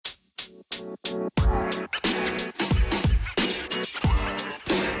We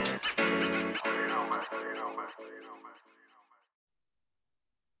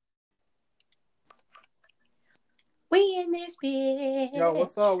in this bitch. Yo,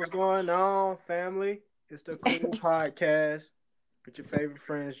 what's up? What's going on, family? It's the Cool Podcast with your favorite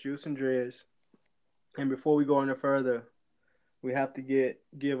friends, Juice and Drizzy. And before we go any further, we have to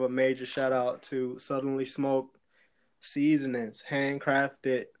give a major shout out to Suddenly Smoked Seasonings,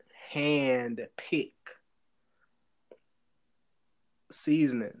 handcrafted, hand-pick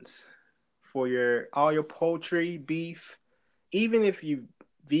seasonings for all your poultry, beef. Even if you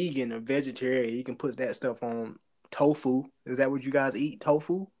vegan or vegetarian, you can put that stuff on tofu. Is that what you guys eat?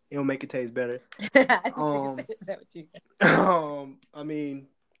 Tofu? It'll make it taste better. Is that what you I mean,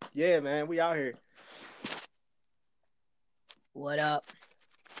 yeah, man, we out here. What up?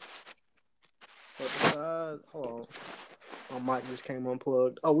 But hold on. My mic just came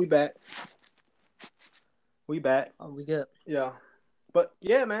unplugged. Oh, we back. Oh, we good. Yeah. But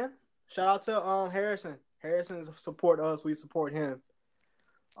yeah, man. Shout out to Harrison. Harrison support us, we support him.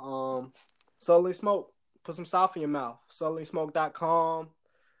 Suddenly Smoke. Put some South in your mouth. SuddenlySmoke.com.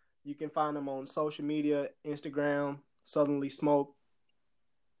 You can find them on social media, Instagram, Suddenly Smoke.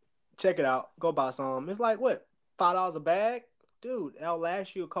 Check it out. Go buy some. It's like what? $5 a bag? Dude, that'll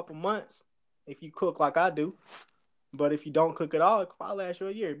last you a couple months if you cook like I do. But if you don't cook at all, it could probably last you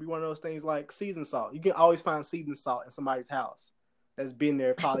a year. It'd be one of those things like seasoned salt. You can always find seasoned salt in somebody's house that's been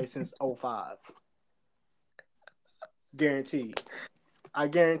there probably since 2005. Guaranteed. I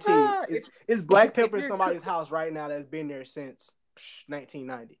guarantee it's black pepper in somebody's house right now that's been there since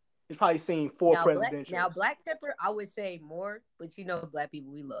 1990. It's probably seen four presidentials. Now, black pepper, I would say more, but you know, black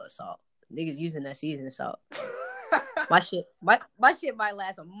people, we love salt. Niggas using that seasoning salt. my shit might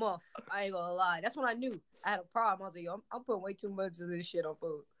last a month. I ain't gonna lie. That's when I knew I had a problem. I was like, yo, I'm putting way too much of this shit on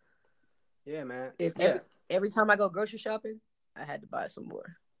food. Yeah, man. Every time I go grocery shopping, I had to buy some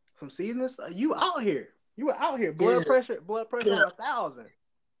more. Some seasonings? You out here. You were out here. Blood pressure on 1,000.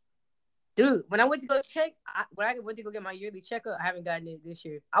 Dude, when I went to go get my yearly checkup, I haven't gotten it this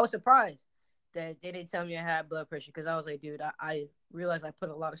year. I was surprised that they didn't tell me I had blood pressure because I was like, dude, I realized I put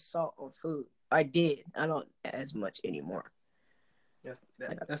a lot of salt on food. I did. I don't as much anymore.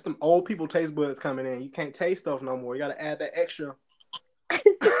 That's them old people taste buds coming in. You can't taste stuff no more. You got to add that extra.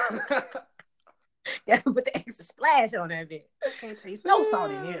 Gotta put the extra splash on that bit. Can't taste no salt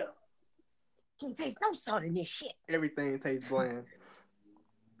in here. Can't taste no salt in this shit. Everything tastes bland.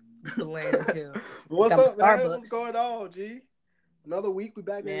 Bland too. What's up, man? What's going on, G? Another week, we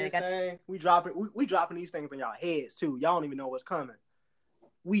back in this thing. We dropping these things in y'all heads too. Y'all don't even know what's coming.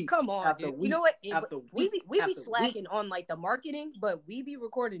 Come on, dude. You know what? We be slacking on like the marketing, but we be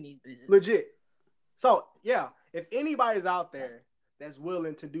recording these bitches. Legit. So yeah, if anybody's out there that's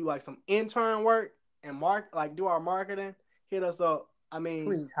willing to do like some intern work and do our marketing, hit us up. I mean,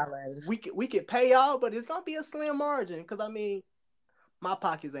 please holla at us. We could pay y'all, but it's gonna be a slim margin because I mean, my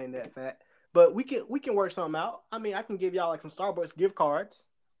pockets ain't that fat. But we can work something out. I mean, I can give y'all like some Starbucks gift cards.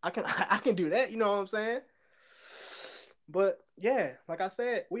 I can do that. You know what I'm saying? But yeah, like I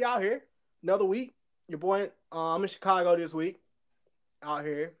said, we out here another week. Your boy, I'm in Chicago this week. Out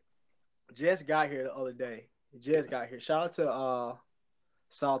here, just got here the other day. Shout out to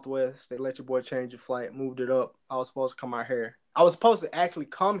Southwest. They let your boy change your flight, moved it up. I was supposed to come out here. I was supposed to actually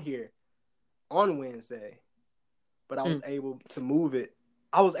come here on Wednesday, but I was able to move it.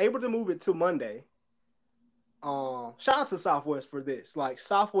 I was able to move it to Monday. Shout out to Southwest for this. Like,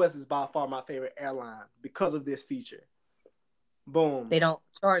 Southwest is by far my favorite airline because of this feature. Boom. They don't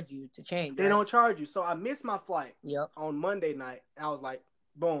charge you to change. They don't charge you. So I missed my flight on Monday night. I was like,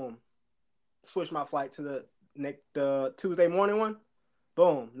 boom. Switch my flight to the Tuesday morning one.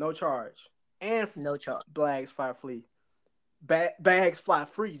 Boom. No charge. And no charge. Bags fly free. Bags fly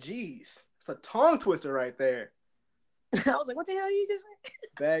free. Jeez. It's a tongue twister right there. I was like, what the hell did you just say?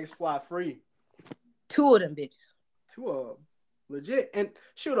 Bags fly free. 2 of them bitches. 2 of them. Legit. And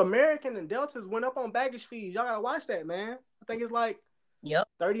shoot, American and Deltas went up on baggage fees. Y'all gotta watch that, man. I think it's like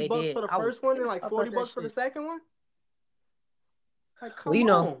 $30 for the first one and like $40 for the second one. Like, come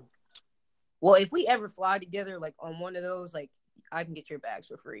on. Well, if we ever fly together, like on one of those, like I can get your bags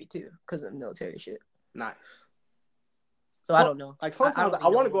for free too, because of the military shit. Nice. So I don't know. Like sometimes I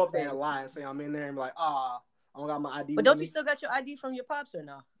want to go up there and lie and say I'm in there and be like, I don't got my ID. But don't you still got your ID from your pops or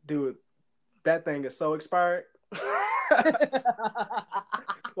no? Dude, that thing is so expired.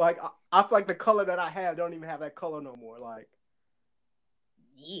 Like I feel like the color that I have don't even have that color no more. Like,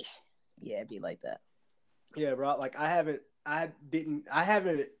 yeah, it'd be like that. Yeah, bro. Like I haven't had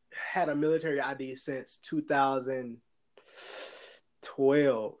a military ID since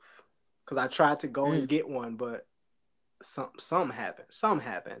 2012. because I tried to go and Mm. get one, but some happened. Some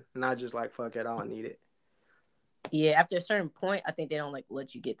happened, and I just like fuck it. I don't need it. Yeah, after a certain point, I think they don't like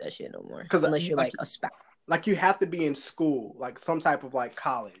let you get that shit no more Because unless you're like a spouse. like you have to be in school, like some type of like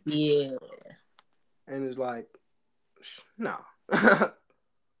college. Yeah, And it's like, no. that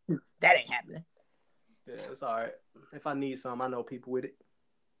ain't happening. Yeah, it's all right. If I need some, I know people with it.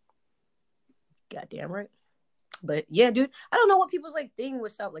 Goddamn right. But yeah, dude, I don't know what people's like thing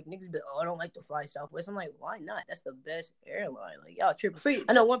with South. Like niggas be, I don't like to fly Southwest. I'm like, why not? That's the best airline. Like y'all tripping. See,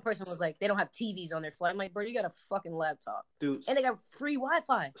 I know one person was like, they don't have TVs on their flight. I'm like, bro, you got a fucking laptop, dude, and they got free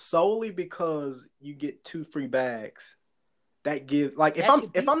Wi-Fi. solely because you get 2 free bags. That gives like if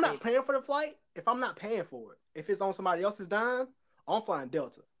That I'm not paying for the flight, if I'm not paying for it, if it's on somebody else's dime, I'm flying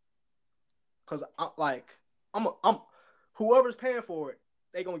Delta. Cause I'm whoever's paying for it,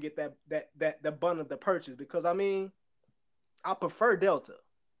 they gonna get that the bun of the purchase. Because I mean, I prefer Delta.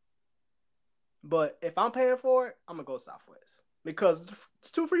 But if I'm paying for it, I'm gonna go Southwest because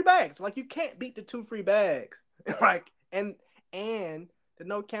it's 2 free bags. Like you can't beat the 2 free bags. Like and the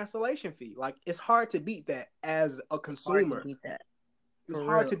no cancellation fee. Like it's hard to beat that as a consumer. Hard to beat that. It's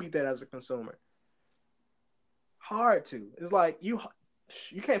hard to beat that as a consumer. Hard to. It's like you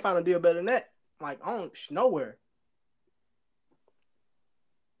can't find a deal better than that. Like nowhere.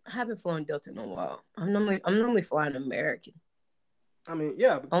 I haven't flown Delta in a while. I'm normally flying American. I mean,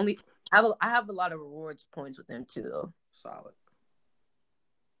 yeah. I have a lot of rewards points with them too, though. Solid.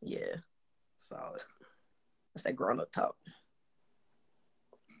 Yeah. Solid. That's that grown up talk.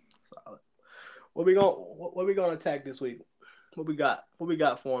 Solid. What we gonna attack this week? What we got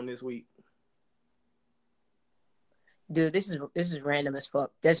for him this week? Dude, this is random as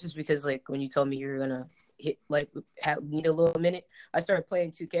fuck. That's just because like when you told me you were gonna need a little minute, I started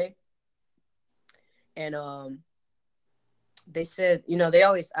playing 2K, and they said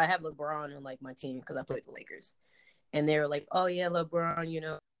I have LeBron on like my team because I played the Lakers, and they were like, oh yeah,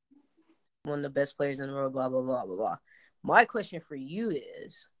 LeBron, one of the best players in the world, blah blah blah blah blah. My question for you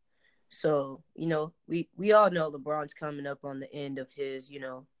is, so we all know LeBron's coming up on the end of his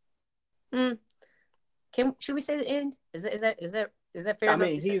should we say the end? Is that fair? I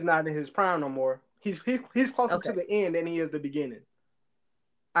mean, he's not in his prime no more. He's closer to the end than he is the beginning.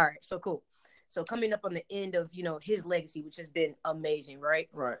 All right, so cool. So coming up on the end of his legacy, which has been amazing, right?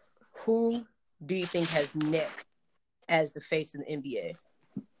 Right. Who do you think has next as the face of the NBA?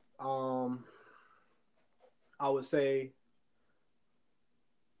 I would say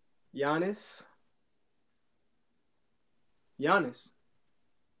Giannis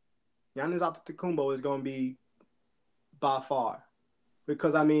Antetokounmpo is going to be by far,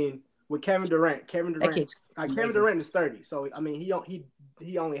 because I mean with Kevin Durant is 30, so I mean he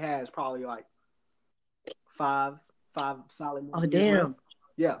only has probably like five solid moves. Oh damn!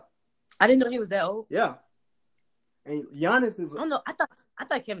 Yeah, I didn't know he was that old. Yeah, and Giannis is. I don't know. I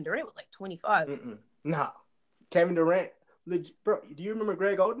thought Kevin Durant was like 25. Nah, Kevin Durant, bro. Do you remember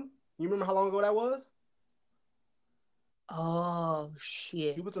Greg Oden? You remember how long ago that was? Oh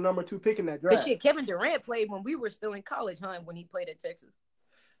shit! He was the number 2 pick in that draft. Shit, Kevin Durant played when we were still in college, huh? When he played at Texas.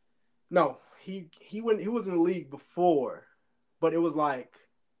 No, he was in the league before, but it was like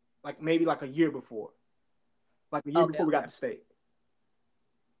maybe like a year before, before we got to state.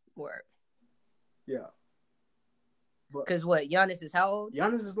 Word. Yeah. Because what? Giannis is how old?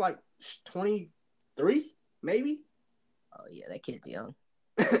 Giannis is like 23, maybe. Oh yeah, that kid's young.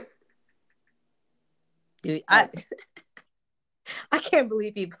 Dude, I can't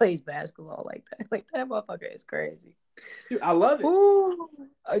believe he plays basketball like that. Like that motherfucker is crazy. Dude, I love it. Ooh,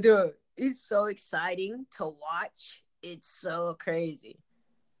 dude, he's so exciting to watch. It's so crazy.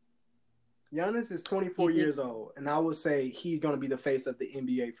 Giannis is 24 years old, and I would say he's going to be the face of the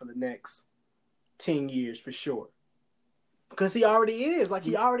NBA for the next 10 years for sure. Because he already is. Like,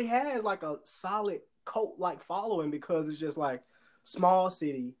 he already has, like, a solid cult-like following, because it's just, like, small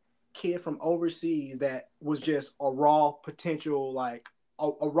city, kid from overseas that was just a raw potential, like,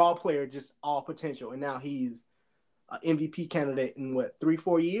 a raw player, just all potential. And now he's an MVP candidate in,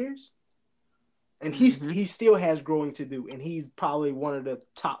 3-4 years? And he still has growing to do, and he's probably one of the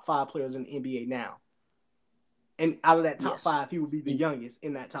top 5 players in the NBA now. And out of that top 5, he would be the youngest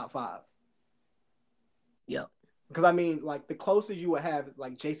in that top 5. Yep. Because, I mean, like, the closest you would have,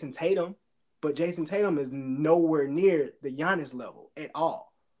 like, Jason Tatum, but Jason Tatum is nowhere near the Giannis level at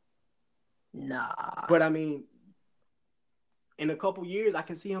all. Nah. But, I mean, in a couple years, I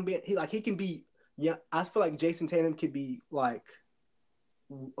can see him being, he can be, I feel like Jason Tatum could be,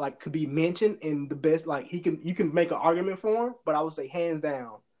 could be mentioned in the best, you can make an argument for him, but I would say hands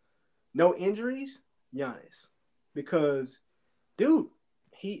down, no injuries, Giannis. Because, dude,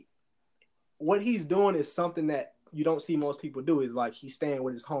 what he's doing is something that you don't see most people do. Is like he's staying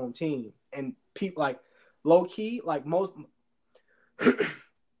with his home team, and people like low key, like most.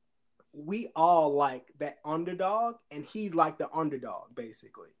 We all like that underdog, and he's like the underdog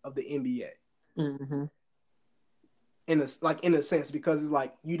basically of the NBA. Mm-hmm. In a sense, because it's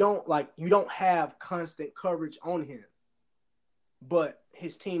like you don't have constant coverage on him, but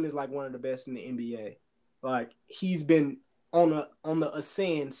his team is like one of the best in the NBA. Like he's been on the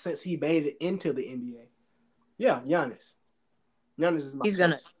ascend since he made it into the NBA. Yeah, Giannis. Giannis is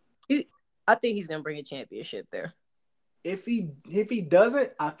my I think he's gonna bring a championship there. If he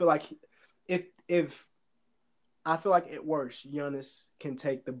doesn't, I feel like if I feel like at worst, Giannis can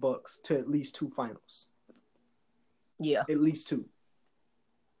take the Bucks to at least 2 finals. Yeah, at least 2.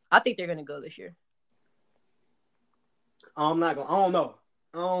 I think they're gonna go this year. I'm not gonna. I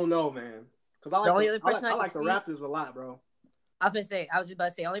don't know, man. Because I like the Raptors a lot, bro. I was just about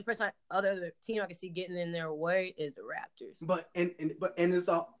to say, only other team I can see getting in their way is the Raptors. But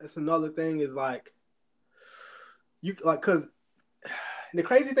it's another thing is like you like because the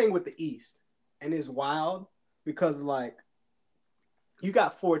crazy thing with the East, and it's wild because like you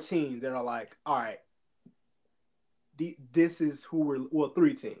got 4 teams that are like, all right, this is who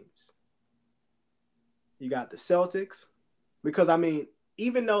 3 teams. You got the Celtics, because I mean,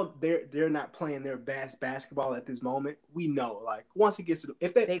 even though they're not playing their best basketball at this moment, we know like once it gets to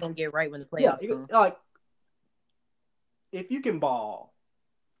if they're gonna get right when the playoffs come. Like if you can ball,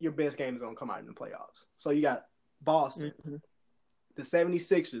 your best game is gonna come out in the playoffs. So you got Boston, the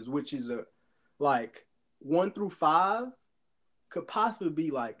 76ers, which is like 1 through 5 could possibly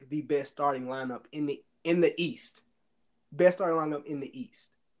be like the best starting lineup in the East. Best starting lineup in the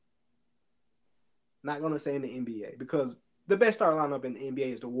East. Not gonna say in the NBA because the best starting lineup in the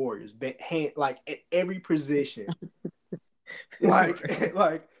NBA is the Warriors. Like at every position, like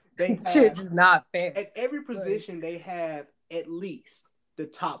they have, shit is not fair. At every position, they have at least the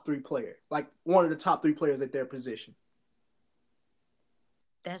top 3 players, like one of the top 3 players at their position.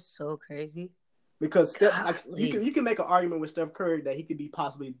 That's so crazy. Because you can make an argument with Steph Curry that he could be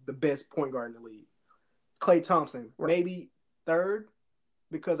possibly the best point guard in the league. Klay Thompson, maybe 3rd,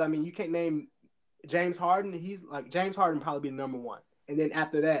 because I mean you can't name James Harden. He's like James Harden probably be number 1, and then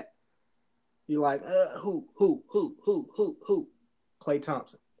after that, you're like who? Klay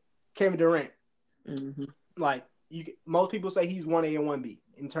Thompson, Kevin Durant. Mm-hmm. Like most people say he's 1A and 1B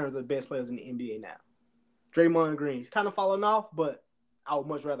in terms of best players in the NBA now. Draymond Green, he's kind of falling off, but I would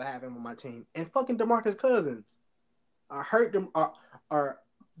much rather have him on my team. And fucking DeMarcus Cousins, I hurt them.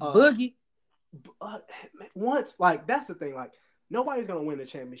 Boogie. Once, like that's the thing. Like nobody's gonna win the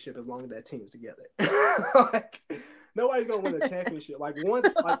championship as long as that team's together. Like nobody's gonna win the championship. Like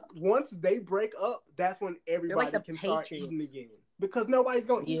once they break up, that's when everybody can start eating again. Because nobody's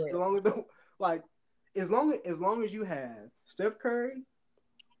gonna eat as long as as long as you have Steph Curry,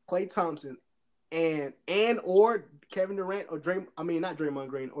 Klay Thompson, and or Kevin Durant or not Draymond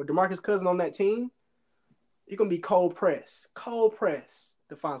Green or DeMarcus Cousins on that team, you're gonna be cold pressed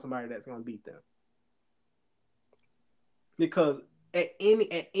to find somebody that's gonna beat them. Because at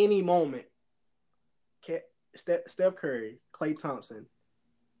any moment, Steph Curry, Klay Thompson,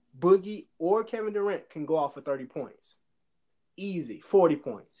 Boogie, or Kevin Durant can go off for 30 points. Easy. 40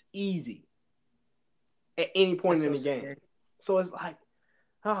 points. Easy. At any point in the game. Scary. So it's like,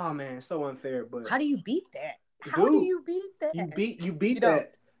 oh man, it's so unfair. But how do you beat that? How do you beat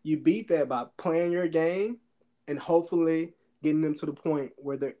that? You beat that by playing your game and hopefully getting them to the point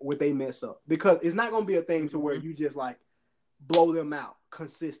where they mess up. Because it's not gonna be a thing to where you just like blow them out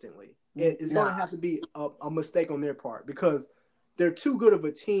consistently. It's gonna have to be a mistake on their part because they're too good of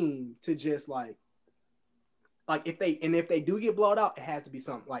a team to just like if they do get blown out, it has to be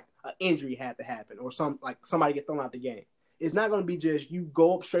something like an injury had to happen or somebody get thrown out the game. It's not going to be just you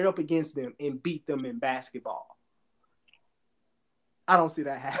go up straight up against them and beat them in basketball. I don't see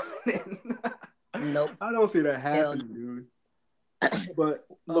that happening. Nope. I don't see that happening, dude. But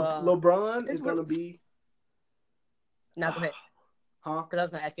LeBron is going to be. Now go ahead. Huh? Because I was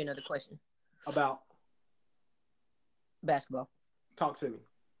going to ask you another question about basketball. Talk to me.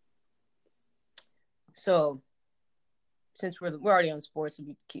 So, since we're already on sports,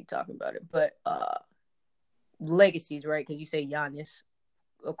 we keep talking about it, but legacies, right? Because you say Giannis,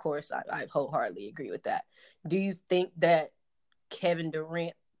 of course, I wholeheartedly agree with that. Do you think that Kevin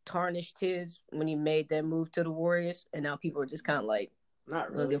Durant tarnished his when he made that move to the Warriors, and now people are just kind of like,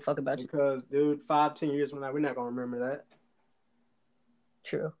 not really, give a fuck about you? Because, dude, 5-10 years from now, we're not gonna remember that.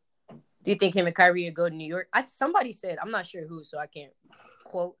 True. Do you think him and Kyrie would go to New York? Somebody said, I'm not sure who, so I can't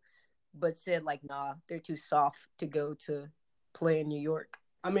quote, but said like, nah, they're too soft to go to play in New York.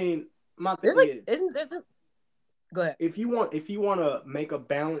 I mean, my thing There's like, is, isn't there? Go ahead. if you want to make a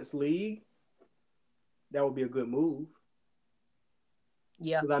balanced league, that would be a good move.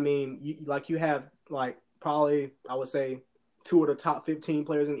 Yeah. Because I mean, you have like probably I would say 2 of the top 15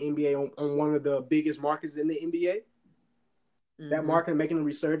 players in the NBA on one of the biggest markets in the NBA. Mm-hmm. That market making a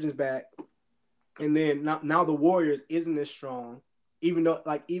resurgence back, and then now the Warriors isn't as strong. Even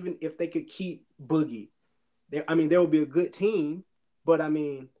if they could keep Boogie, there would be a good team. But I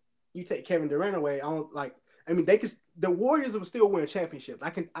mean, you take Kevin Durant away, the Warriors will still win championships.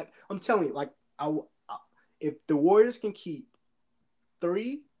 I'm telling you, if the Warriors can keep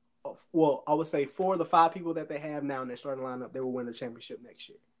 3, well, I would say 4 of the 5 people that they have now in their starting lineup, they will win the championship next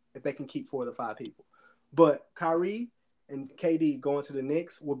year if they can keep 4 of the 5 people. But Kyrie and KD going to the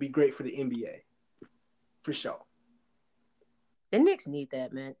Knicks will be great for the NBA, for sure. The Knicks need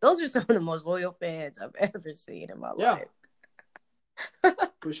that, man. Those are some of the most loyal fans I've ever seen in my life.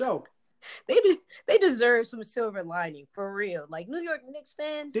 For sure. They deserve some silver lining, for real. Like, New York Knicks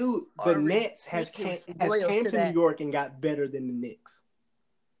fans. Dude, the Nets has came to New York and got better than the Knicks.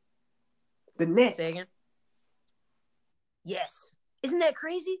 The Nets. Say again? Yes. Isn't that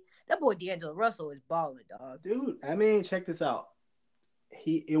crazy? That boy D'Angelo Russell is balling, dog. Dude, I mean, check this out.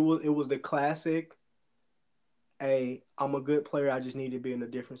 It was the classic, hey, I'm a good player. I just need to be in a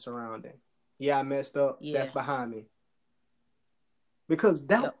different surrounding. Yeah, I messed up. Yeah. That's behind me. Because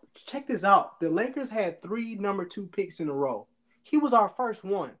check this out. The Lakers had 3 number 2 picks in a row. He was our first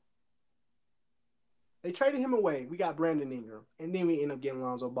one. They traded him away. We got Brandon Ingram. And then we ended up getting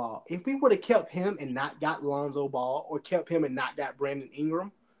Lonzo Ball. If we would have kept him and not got Lonzo Ball, or kept him and not got Brandon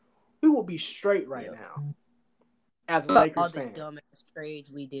Ingram, we would be straight right now. As a Lakers fan. All the dumbass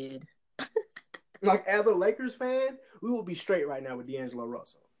trades we did. Like, as a Lakers fan, we will be straight right now with D'Angelo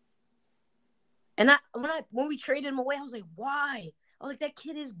Russell. And when we traded him away, I was like, why? I was like, that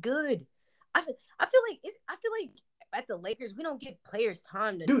kid is good. I feel like at the Lakers, we don't give players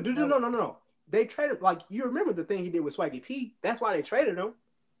time to. Dude, no. They traded, you remember the thing he did with Swaggy P? That's why they traded him.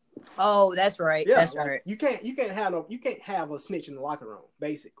 Oh, that's right. Yeah, that's right. You can't have a snitch in the locker room,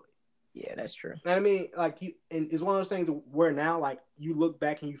 basically. Yeah, that's true. And I mean, and it's one of those things where now, you look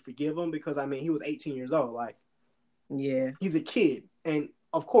back and you forgive him because, I mean, he was 18 years old. Yeah, he's a kid, and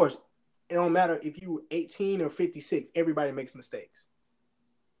of course, it don't matter if you were 18 or 56. Everybody makes mistakes.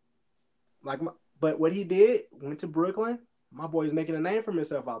 But what he did, went to Brooklyn. My boy is making a name for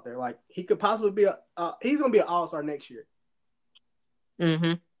himself out there. He could possibly be he's gonna be an all-star next year.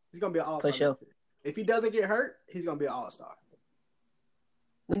 Mm-hmm. He's gonna be an all-star. For sure. Next year. If he doesn't get hurt, he's gonna be an all-star.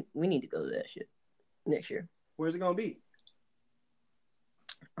 We need to go to that shit next year. Where's it gonna be?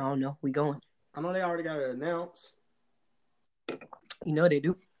 I don't know. We going. I know they already got it announced. You know they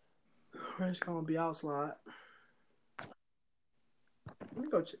do. Where's it gonna be outside?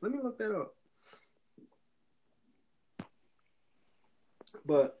 Let me look that up.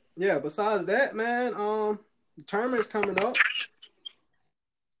 But yeah, besides that, man, the tournament's coming up.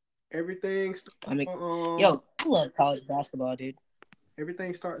 Everything's. Yo, I love college basketball, dude.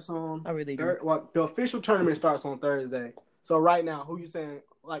 Everything starts on. I really do. The official tournament starts on Thursday. So right now, who you saying?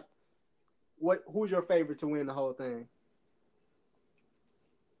 Who's your favorite to win the whole thing?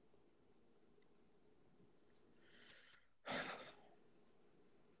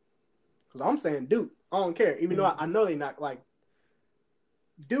 Because I'm saying Duke. I don't care. Even though I know they're not,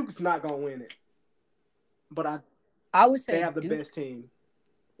 Duke's not going to win it. But I would say they have the best team.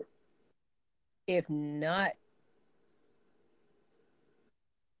 If not,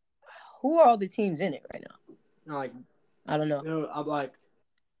 who are all the teams in it right now? I don't know. I'm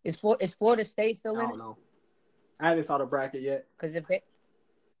is Florida State still in it? I don't know. I haven't saw the bracket yet. Because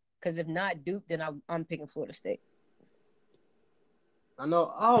if not Duke, then I'm picking Florida State. I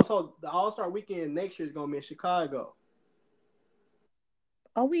know. Oh, so the All-Star Weekend next year is going to be in Chicago.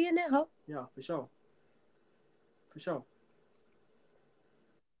 Are we in that, huh? Yeah, for sure. For sure.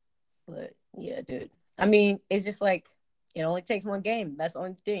 But, yeah, dude. I mean, it's just it only takes one game. That's the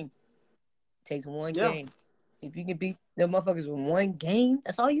only thing. It takes one game. If you can beat the motherfuckers with one game,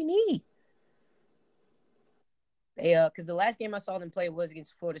 that's all you need. Because the last game I saw them play was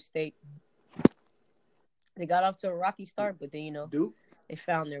against Florida State. They got off to a rocky start, but then, Duke? They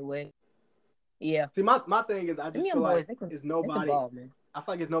found their way. Yeah. See, my thing is, I just feel like it's nobody. Ball, man. I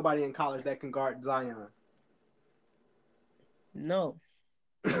feel like it's nobody in college that can guard Zion. No.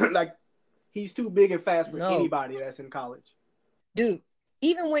 He's too big and fast for anybody that's in college. Dude,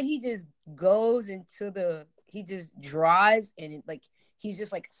 even when he just goes he just drives and he's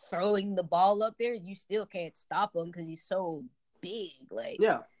just throwing the ball up there, you still can't stop him because he's so big.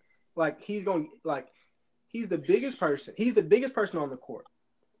 Yeah. He's the biggest person. He's the biggest person on the court.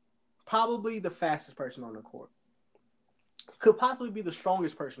 probably the fastest person on the court, could possibly be the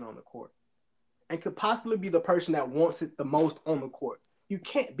strongest person on the court, and could possibly be the person that wants it the most on the court. You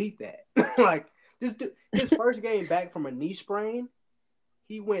can't beat that. Like this dude, his first game back from a knee sprain,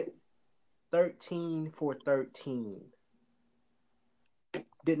 he went 13 for 13.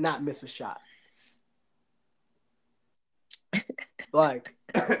 Did not miss a shot. Like,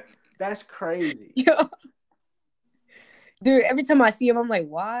 that's crazy. Yo. Dude, every time I see him, I'm like,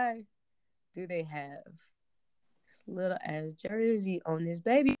 why do they have this little ass jersey on this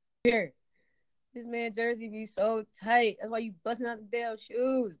baby here? This man jersey be so tight. That's why you busting out the damn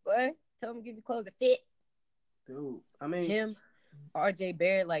shoes, boy. Tell him to give you clothes that fit. Dude, I mean, him, RJ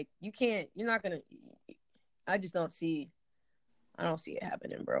Barrett, like you're not gonna. I just don't see. I don't see it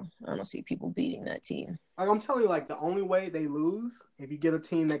happening, bro. I don't see people beating that team. Like I'm telling you, like the only way they lose if you get a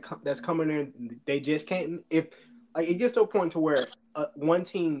team that's coming in, they just can't. If like it gets to a point to where one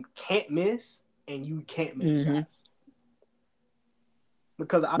team can't miss and you can't make shots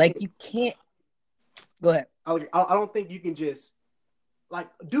because you can't. Go ahead. I don't think you can just like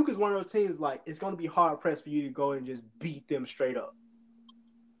Duke is one of those teams like it's going to be hard pressed for you to go and just beat them straight up.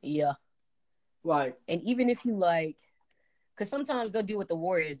 Yeah. Like, and even if you like, because sometimes they'll do what the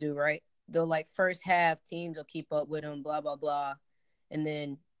Warriors do, right? They'll like first half teams will keep up with them, blah blah blah, and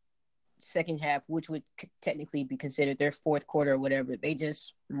then second half, which would technically be considered their fourth quarter or whatever, they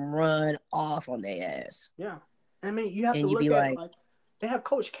just run off on their ass. Yeah, I mean you have and to look at like they have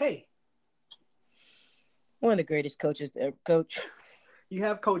Coach K. One of the greatest coaches to ever coach. You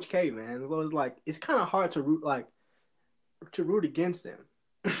have Coach K, man. So it's like it's kind of hard to root against them.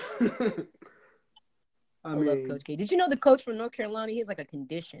 I love Coach K. Did you know the coach from North Carolina? He has like a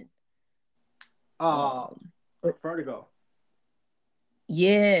condition. Vertigo.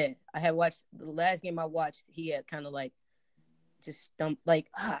 Yeah, I had watched the last game I watched. He had kind of like just stumped. Like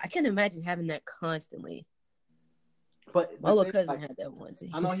I can't imagine having that constantly. But my little cousin had that once.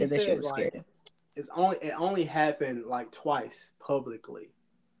 I know he said that shit was scary. It only happened like twice publicly,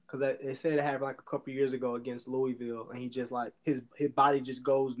 because they said it happened like a couple years ago against Louisville, and he just like his body just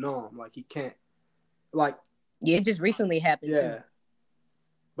goes numb, like he can't like. Yeah, it just recently happened. Yeah, too.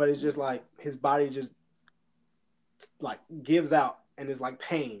 But it's just like his body just like gives out, and it's like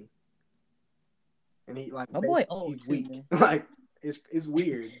pain, and he like my boy he's weak. Like it's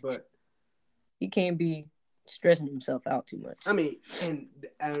weird, but he can't be stressing himself out too much. I mean, and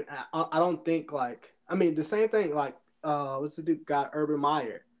I don't think like the same thing like what's the dude got Urban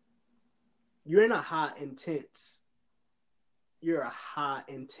Meyer. You're in a high intense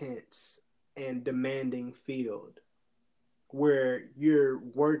and demanding field where you're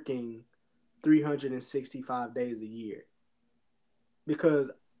working 365 days a year, because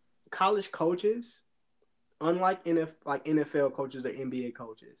college coaches, unlike NFL coaches or NBA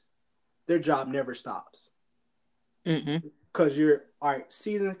coaches, their job never stops. Because you're all right.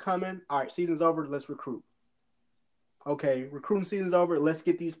 Season's coming. All right, season's over. Let's recruit. Okay, recruiting season's over. Let's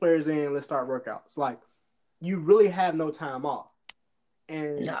get these players in. Let's start workouts. Like, you really have no time off.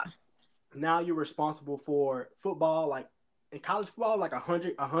 And now you're responsible for football. Like in college football, like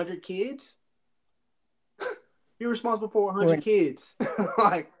 100 kids. You're responsible for 100 kids.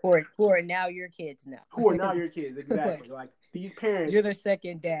 Like who are now your kids now. Who are now your kids, exactly. Like these parents. You're their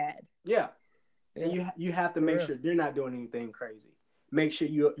second dad. Yeah. And you have to make sure they're not doing anything crazy. Make sure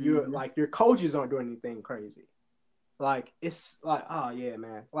you're like your coaches aren't doing anything crazy. Like it's like, oh yeah,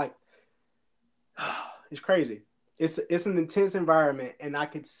 man. Like it's crazy. It's an intense environment, and I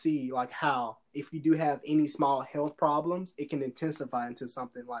could see like how if you do have any small health problems, it can intensify into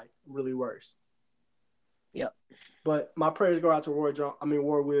something like really worse. Yep. But my prayers go out to Ward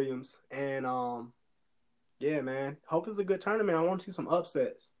Williams, and yeah, man. Hope it's a good tournament. I want to see some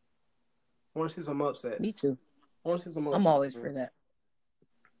upsets. Me too. I want to see some upsets. I'm always for that.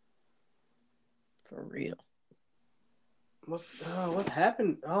 For real. What's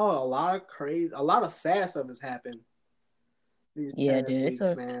happened? Oh, a lot of sad stuff has happened. These past weeks,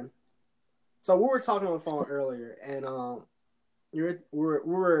 man. So we were talking on the phone earlier, and we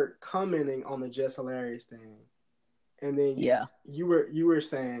were commenting on the Just Hilarious thing, and then you were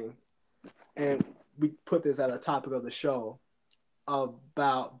saying, and we put this at a topic of the show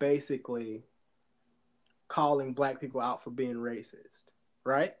about basically calling black people out for being racist,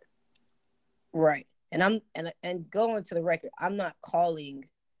 right? Right. And I'm going to the record, I'm not calling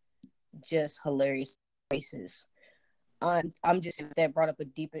Just Hilarious racist. I'm just that brought up a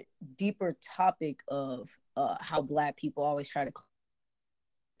deeper topic of how black people always try to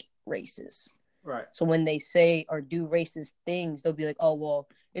racist. Right. So when they say or do racist things, they'll be like, "Oh, well,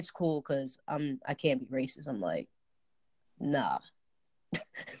 it's cool because I can't be racist." I'm like, nah.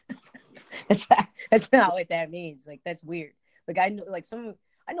 That's not what that means. Like that's weird. Like I know a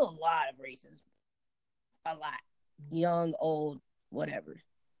lot of races, a lot, young, old, whatever.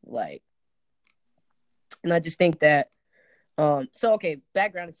 Like, and I just think that so okay,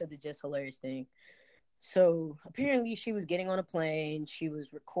 background into the just hilarious thing. So apparently she was getting on a plane. She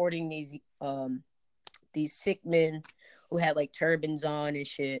was recording these sick men who had like turbans on and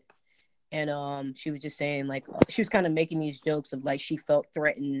shit. And she was just saying like she was kind of making these jokes of like she felt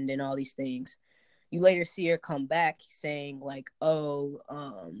threatened and all these things. You later see her come back saying like, "Oh,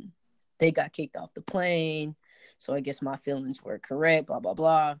 they got kicked off the plane, so I guess my feelings were correct." Blah blah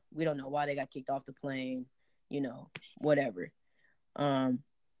blah. We don't know why they got kicked off the plane. Whatever. Um,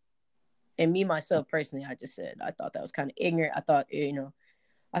 and me myself personally, I just said I thought that was kind of ignorant. I thought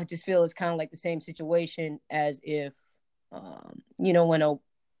I just feel it's kind of like the same situation as if when a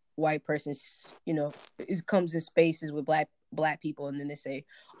white person comes in spaces with black people and then they say,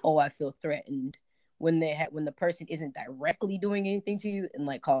 "Oh, I feel threatened," when the person isn't directly doing anything to you and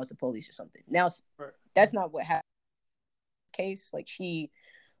like calls the police or something. Now that's not what happened in this case. Like she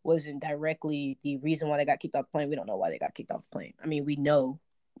wasn't directly the reason why they got kicked off the plane. We don't know why they got kicked off the plane. I mean, we know,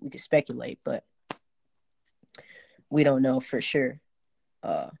 we could speculate, but we don't know for sure.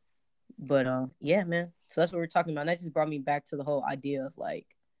 Yeah, man. So that's what we're talking about. And that just brought me back to the whole idea of like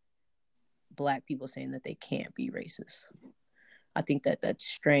black people saying that they can't be racist. I think that that's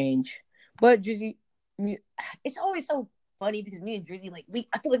strange. But Drizzy, it's always so funny because me and Drizzy, like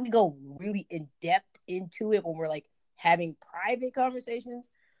I feel like we go really in depth into it when we're like having private conversations.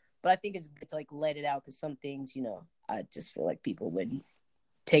 But I think it's good to like let it out because some things, I just feel like people wouldn't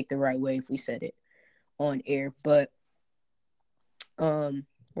take the right way if we said it on air. But where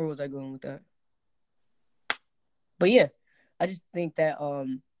was I going with that? But yeah, I just think that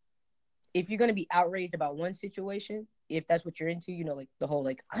if you're gonna be outraged about one situation, if that's what you're into, like the whole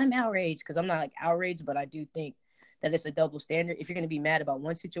like I'm outraged, because I'm not like outraged, but I do think that it's a double standard. If you're gonna be mad about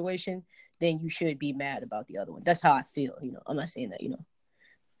one situation, then you should be mad about the other one. That's how I feel. I'm not saying that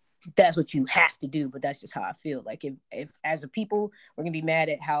that's what you have to do, but that's just how I feel. Like if as a people we're gonna be mad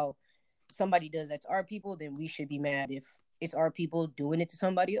at how somebody does that to our people, then we should be mad if it's our people doing it to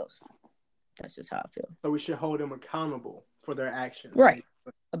somebody else. That's just how I feel. So we should hold them accountable for their actions, right?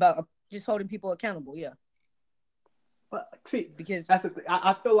 Basically. About just holding people accountable, yeah. But see, because that's the thing.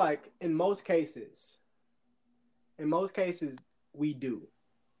 I feel like in most cases, we do.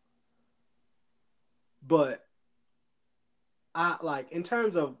 But I like in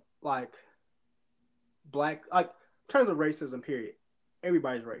terms of like black, like in terms of racism, period.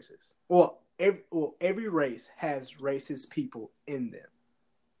 Everybody's racist. Every race has racist people in them.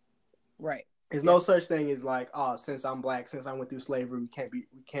 Right. There's no such thing as like, oh, since I'm black, since I went through slavery, we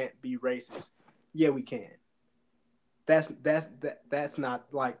can't be racist. Yeah, we can. That's not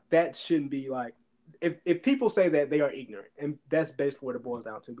like that shouldn't be like if people say that, they are ignorant, and that's basically what it boils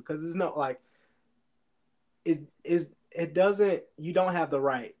down to, because it's not like it doesn't, you don't have the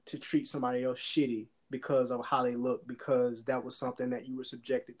right to treat somebody else shitty because of how they look, because that was something that you were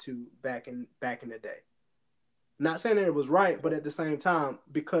subjected to back in the day. Not saying that it was right, but at the same time,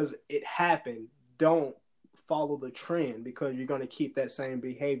 because it happened, don't follow the trend, because you're going to keep that same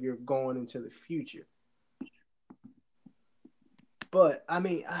behavior going into the future. But I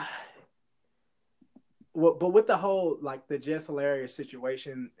mean, but with the whole like the Jess Hilarious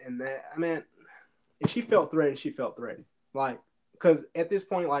situation and that, I mean, if she felt threatened, she felt threatened. Like, because at this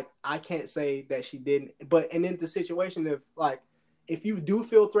point, like, I can't say that she didn't. But and in the situation of like, if you do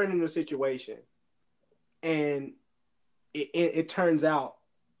feel threatened in a situation, and it turns out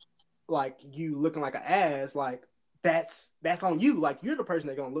like you looking like an ass, like that's on you. Like you're the person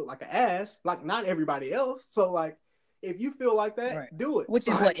that's gonna look like an ass, like not everybody else. So like, if you feel like that, right, do it. Which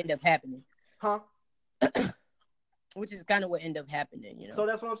is what ended up happening. Huh? Which is kind of what ended up happening, So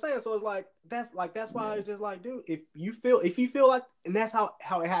that's what I'm saying. So it's like that's why it's just like, dude, if you feel like, and that's how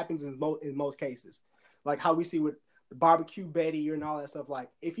it happens in most cases, like how we see with the barbecue Betty and all that stuff. Like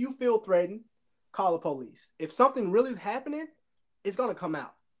if you feel threatened, call the police. If something really is happening, it's gonna come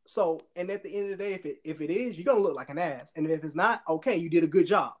out. So, and at the end of the day, if it is, you're gonna look like an ass. And if it's not, okay, you did a good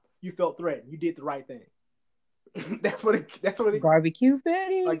job. You felt threatened. You did the right thing. that's what it barbecue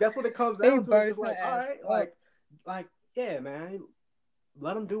Betty. Like that's what it comes down to. It's just like, all right, like yeah, man,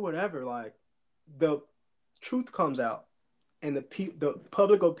 let them do whatever. Like the truth comes out, and the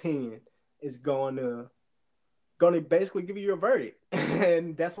public opinion is going to basically give you your verdict,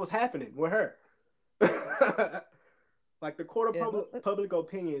 and that's what's happening with her. Like the court of public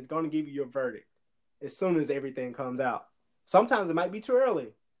opinion is going to give you your verdict as soon as everything comes out. Sometimes it might be too early,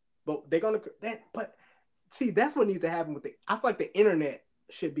 but they're going to that. But see, that's what needs to happen with I feel like the internet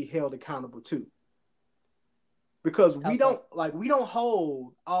should be held accountable too. Because we don't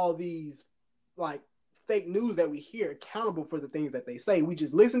hold all these like fake news that we hear accountable for the things that they say. We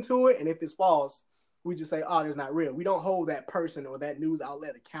just listen to it, and if it's false, we just say, "Oh, it's not real." We don't hold that person or that news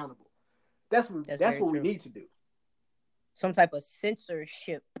outlet accountable. That's what we need to do. Some type of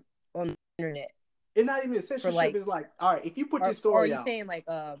censorship on the internet. It's not even censorship. It's like, all right, if you put this story out, or are you saying like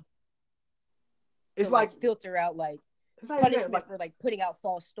it's like filter out like punishment for like putting out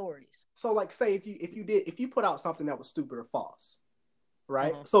false stories. So like, say if you put out something that was stupid or false,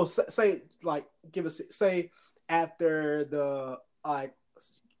 right? So say like say after the like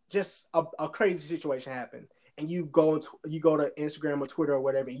just a crazy situation happened, and you go to Instagram or Twitter or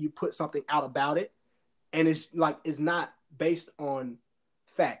whatever, and you put something out about it, and it's not based on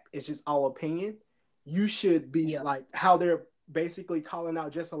fact, it's just all opinion. You should be like how they're basically calling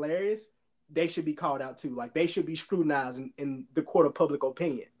out Just Hilarious. They should be called out too. Like they should be scrutinized in the court of public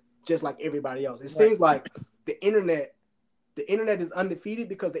opinion, just like everybody else. It seems like the internet is undefeated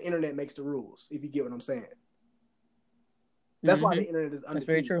because the internet makes the rules. If you get what I'm saying, that's why the internet is undefeated. That's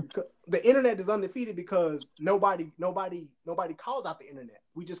very true. The internet is undefeated because nobody calls out the internet.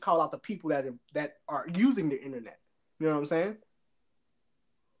 We just call out the people that are using the internet. You know what I'm saying?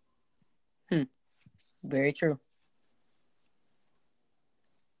 Very true.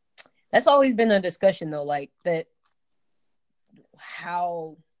 That's always been a discussion though, like that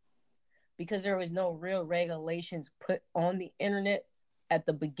how because there was no real regulations put on the internet at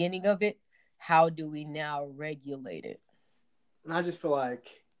the beginning of it, how do we now regulate it? And I just feel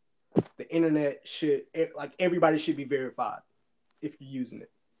like the internet should everybody should be verified if you're using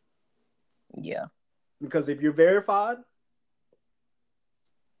it. Yeah. Because if you're verified,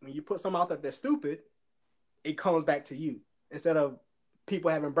 when you put something out there that's stupid, it comes back to you instead of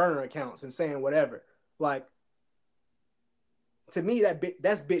people having burner accounts and saying whatever. Like, to me,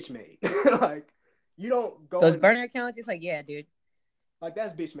 that's bitch made. Like, you don't go those burner accounts. It's like, yeah, dude. Like,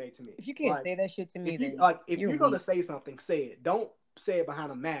 that's bitch made to me. If you can't say that shit to me, if you're gonna say something, say it. Don't say it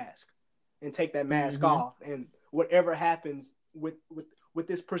behind a mask and take that mask off. And whatever happens with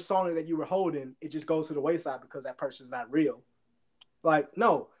this persona that you were holding, it just goes to the wayside because that person's not real. Like,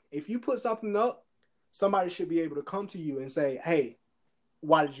 no, if you put something up, somebody should be able to come to you and say, hey,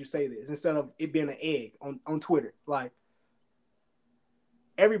 why did you say this? Instead of it being an egg on Twitter. Like,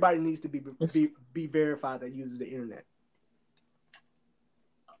 everybody needs to be verified that uses the internet.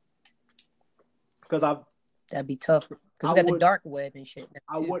 Because that'd be tough. Because we got the dark web and shit now,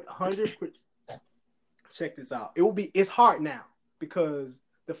 I would 100%. Check this out. It's hard now because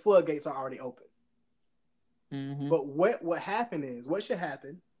the floodgates are already open. But what happened is, what should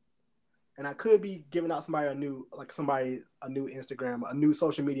happen, and I could be giving out somebody a new Instagram, a new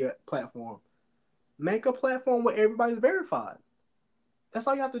social media platform. Make a platform where everybody's verified. That's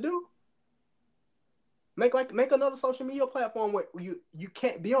all you have to do. Make another social media platform where you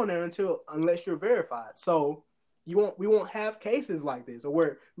can't be on there unless you're verified. So we won't have cases like this, or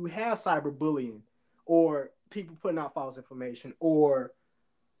where we have cyberbullying, or people putting out false information, or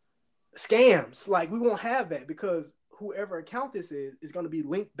scams. Like, we won't have that because whoever account this is going to be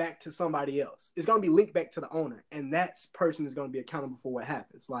linked back to somebody else. It's going to be linked back to the owner, and that person is going to be accountable for what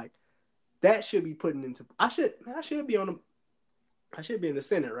happens. Like, that should be put into. I should be in the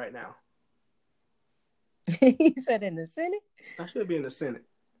Senate right now. He said in the Senate? I should be in the Senate.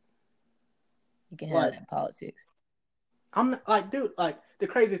 You can have that in politics. I'm not, like, dude, like, the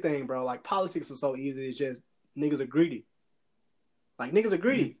crazy thing, bro, like, politics is so easy. It's just niggas are greedy. Like, niggas are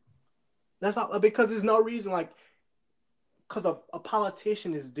greedy. That's all, because there's no reason, like, because a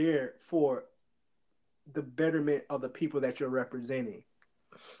politician is there for the betterment of the people that you're representing.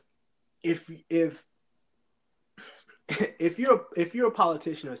 If you're a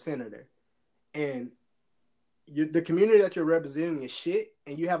politician or senator, and the community that you're representing is shit,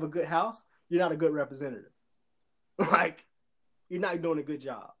 and you have a good house, you're not a good representative. Like, you're not doing a good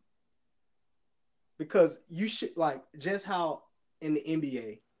job. Because you should, like, just how in the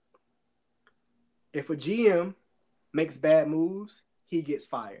NBA, if a GM makes bad moves, he gets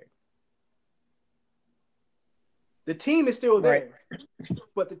fired. The team is still there,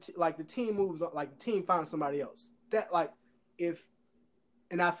 but the team moves on, like, the team finds somebody else. That, like,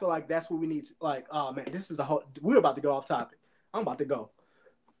 and I feel like that's what we need to, like, oh man, we're about to go off topic. I'm about to go.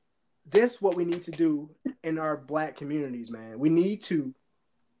 This is what we need to do in our Black communities, man. We need to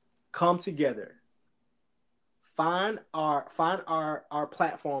come together, find our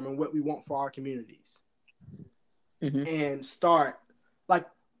platform and what we want for our communities, and start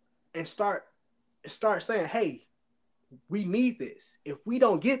saying, hey, we need this. If we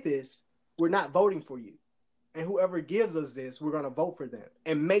don't get this, we're not voting for you. and whoever gives us this, we're gonna vote for them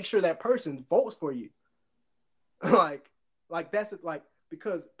and make sure that person votes for you. like, that's it. Like,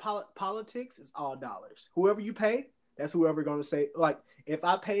 because politics is all dollars. Whoever you pay, that's whoever gonna say. Like, if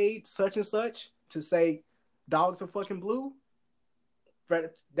I paid such and such to say dogs are fucking blue,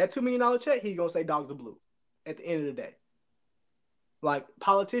 for that $2 million check, he's gonna say dogs are blue. At the end of the day, like,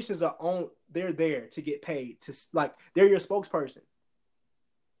 politicians are on. They're there to get paid. To, like, they're your spokesperson.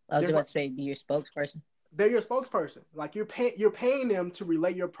 I was about to say, be your spokesperson. They're your spokesperson. Like, you're paying them to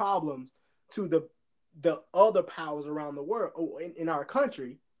relay your problems to the other powers around the world, or in our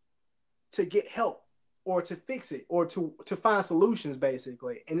country, to get help or to fix it or to find solutions,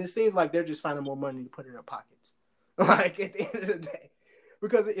 basically. And it seems like they're just finding more money to put in their pockets. Like, at the end of the day,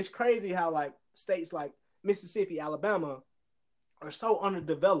 because it's crazy how, like, states like Mississippi, Alabama are so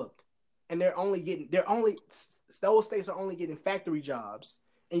underdeveloped, and those states are only getting factory jobs,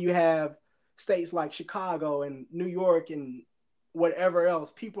 and you have states like Chicago and New York and whatever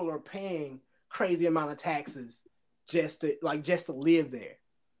else, people are paying crazy amount of taxes just to live there.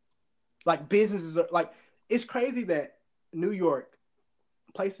 Like, businesses are like, it's crazy that New York,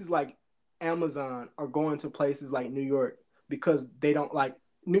 places like Amazon are going to places like New York because they don't like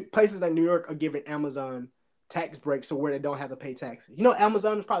places like New York are giving Amazon tax breaks, so where they don't have to pay taxes. You know,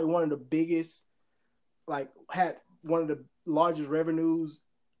 Amazon is probably one of the biggest, like, had one of the largest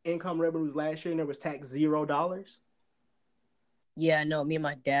income revenues last year, and it was taxed $0. Yeah, I know. Me and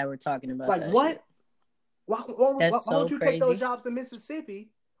my dad were talking about like, that. What? Shit. Why don't you take those jobs to Mississippi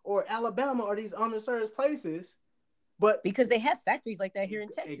or Alabama or these underserved places? But because they have factories like that here in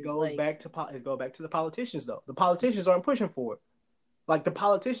Texas. It goes back to the politicians, though. The politicians aren't pushing for it. Like, the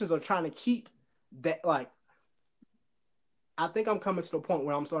politicians are trying to keep that. Like, I think I'm coming to the point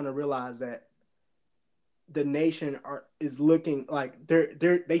where I'm starting to realize that the nation is looking like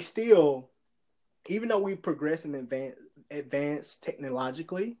they still, even though we progress and advance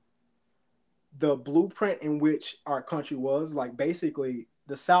technologically, the blueprint in which our country was, like, basically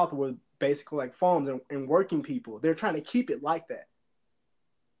the South was basically like farms and working people. They're trying to keep it like that.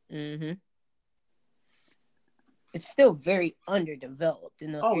 Mm-hmm. It's still very underdeveloped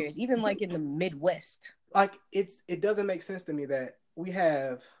in those areas, even like in the Midwest. Like, it doesn't make sense to me that we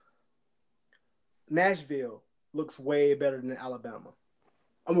have Nashville looks way better than Alabama.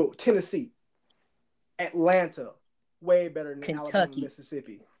 I mean, Tennessee, Atlanta, way better than Kentucky. Alabama,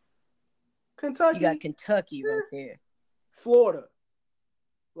 Mississippi. Kentucky. You got Kentucky right there. Florida.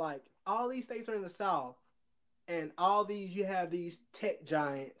 Like, all these states are in the South, and you have these tech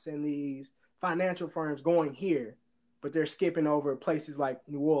giants and these financial firms going here, but they're skipping over places like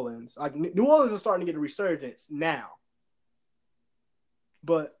New Orleans. Like, New Orleans is starting to get a resurgence now.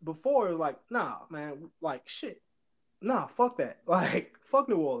 But before, it was like, nah, man, like, shit. Nah, fuck that. Like, fuck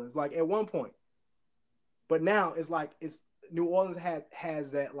New Orleans, like, at one point. But now it's like, New Orleans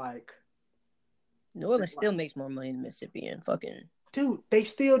has that, like... New Orleans still makes more money than Mississippi and fucking... Dude, they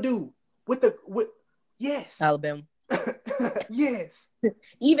still do. Yes. Alabama. Yes.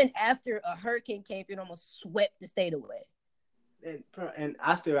 Even after a hurricane came through and almost swept the state away. And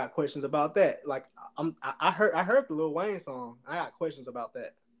I still got questions about that. Like, I heard the Lil Wayne song. I got questions about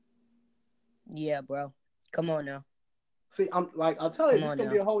that. Yeah, bro. Come on now. See, I'll tell you, this is gonna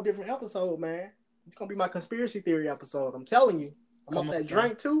be a whole different episode, man. It's gonna be my conspiracy theory episode. I'm telling you. I'm off that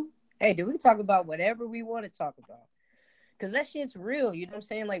drink too. Hey, dude, we can talk about whatever we want to talk about. Because that shit's real. You know what I'm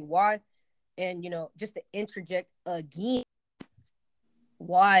saying? Like, why? And, just to interject again,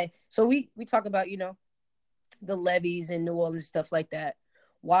 why? So we talk about, the levees in New Orleans, stuff like that.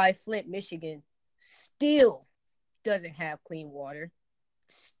 Why Flint, Michigan still doesn't have clean water.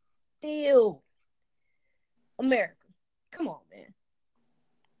 Still. America. Come on, man.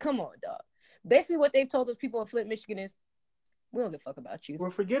 Come on, dog. Basically, what they've told those people in Flint, Michigan is, we don't give a fuck about you.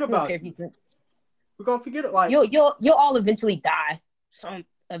 We'll forget about you. We're gonna forget it. Like, you'll all eventually die.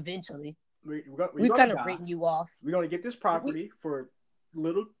 Eventually. We've kind of written you off. We're gonna get this property for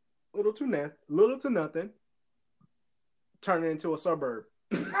little to nothing. Turn it into a suburb.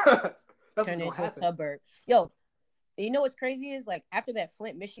 Turn it into a suburb. Yo, you know what's crazy is, like, after that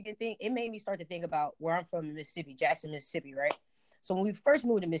Flint, Michigan thing, it made me start to think about where I'm from in Mississippi, Jackson, Mississippi, right? So when we first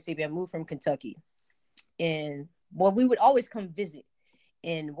moved to Mississippi, I moved from Kentucky, and we would always come visit.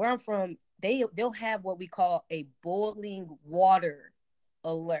 And where I'm from, they'll have what we call a boiling water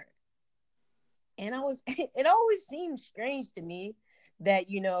alert. And it always seemed strange to me that,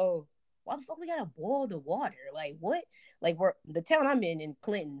 why the fuck we gotta boil the water? Like, what? Like, the town I'm in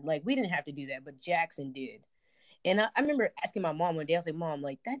Clinton, like, we didn't have to do that, but Jackson did. And I remember asking my mom one day, I was like, Mom,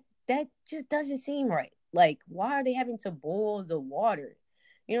 like, that just doesn't seem right. Like, why are they having to boil the water?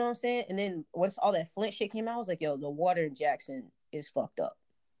 You know what I'm saying? And then once all that Flint shit came out, I was like, yo, the water in Jackson is fucked up.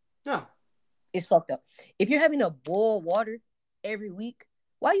 No. It's fucked up. If you're having to boil water every week,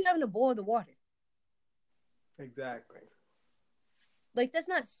 why are you having to boil the water? Exactly. Like, that's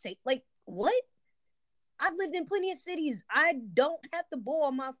not safe. Like, what? I've lived in plenty of cities. I don't have to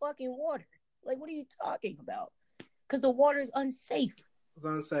boil my fucking water. Like, what are you talking about? Because the water is unsafe. It's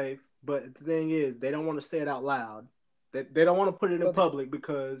unsafe. But the thing is, they don't want to say it out loud. They don't want to put it in public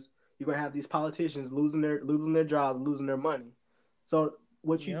because you're gonna have these politicians losing their jobs, losing their money. So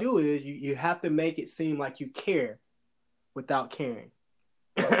what you do is you have to make it seem like you care without caring.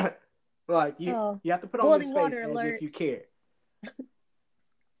 Like you have to put on this face as if you care.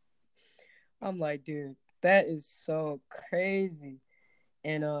 I'm like, dude, that is so crazy.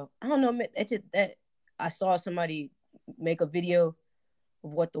 And I don't know, that I saw somebody make a video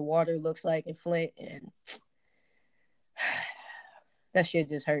of what the water looks like in Flint, and that shit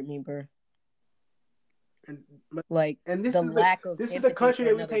just hurt me, bro. And this is the country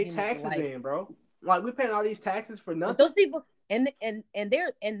that we pay taxes in, bro. Like we paying all these taxes for nothing. But those people and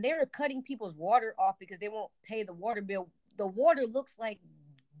they're cutting people's water off because they won't pay the water bill. The water looks like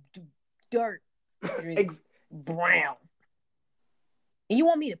dirt, brown. And you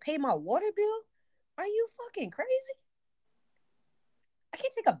want me to pay my water bill? Are you fucking crazy? I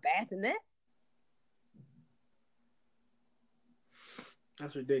can't take a bath in that.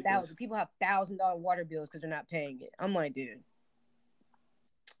 That's ridiculous. People have $1,000 water bills because they're not paying it. I'm like, dude.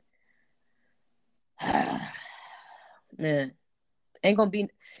 Man, ain't gonna be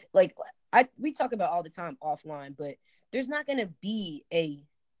like we talk about all the time offline, but there's not gonna be a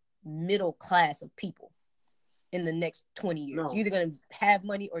middle class of people in the next 20 years. No. You're either gonna have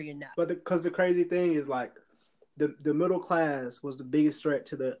money or you're not. But because the crazy thing is, like, the middle class was the biggest threat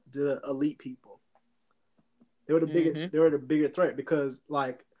to the elite people. They were the biggest. They were the bigger threat because,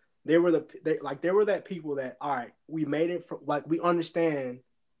 like, they were that people that, all right, we made it. Like, we understand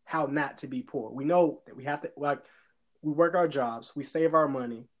how not to be poor. We know that we have to, like, we work our jobs, we save our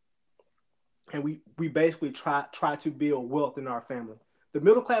money, and we basically try to build wealth in our family. The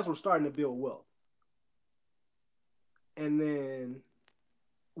middle class was starting to build wealth, and then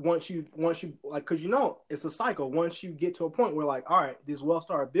once you like, because it's a cycle. Once you get to a point where, like, all right, this wealth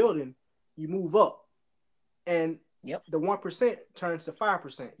started building, you move up, and the 1% turns to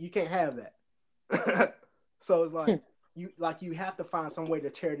 5%. You can't have that. So it's like you have to find some way to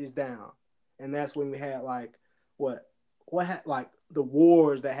tear this down, and that's when we had like like the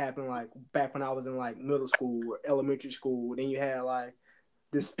wars that happened, like back when I was in like middle school or elementary school. Then you had like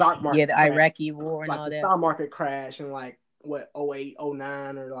the stock market, the Iraqi war, and like all the that. Stock market crash, and like 08,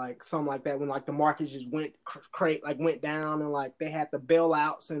 09, or like something like that, when like the markets just went went down, and like they had the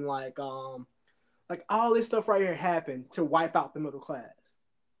bailouts, and like all this stuff right here happened to wipe out the middle class.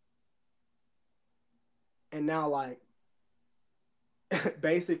 And now, like,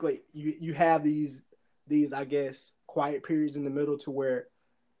 basically you have these I guess quiet periods in the middle to where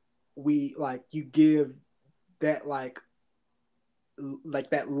we, like, you give that like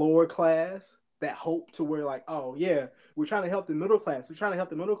that lower class that hope to where, like, oh yeah, we're trying to help the middle class,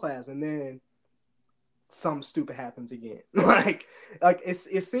 and then something stupid happens again. like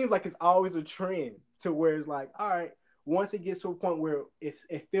it seems like it's always a trend to where it's like, all right, once it gets to a point where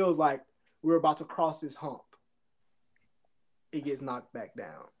it feels like we're about to cross this hump, it gets knocked back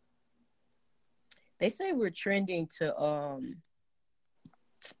down. They say we're trending to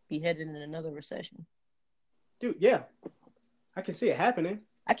be headed in another recession. Dude, yeah. I can see it happening.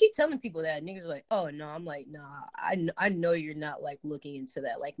 I keep telling people that. Niggas are like, oh, no. I'm like, nah, I know you're not, like, looking into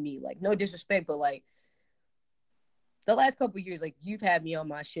that like me. Like, no disrespect, but, like, the last couple of years, like, you've had me on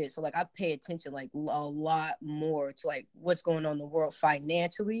my shit. So, like, I pay attention, like, a lot more to, like, what's going on in the world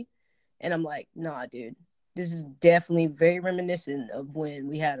financially. And I'm like, nah, dude. This is definitely very reminiscent of when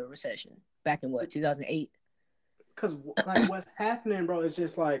we had a recession back in, 2008? Because, like, what's happening, bro, is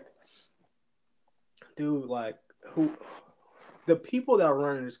just, like, dude, like, the people that are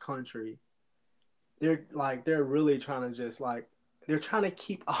running this country, they're really trying to just, like, they're trying to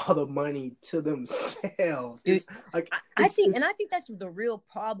keep all the money to themselves. Dude, I think that's the real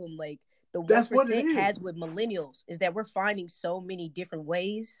problem. Like, the 1% has with millennials is that we're finding so many different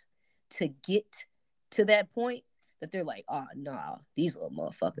ways to get to that point that they're like, oh, nah, these little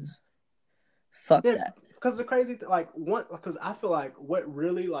motherfuckers. Fuck that. Because the crazy thing, like, because I feel like what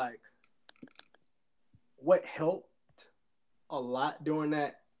really, like, what helped a lot during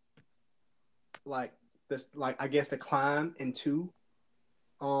that, like, this, like, I guess the climb into,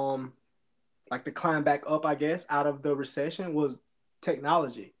 like the climb back up, I guess, out of the recession was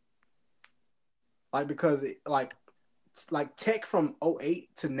technology. Like, because like tech from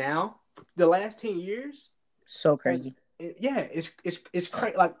 '08 to now, the last 10 years. So crazy. It's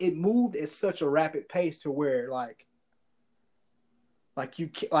crazy. Like it moved at such a rapid pace to where you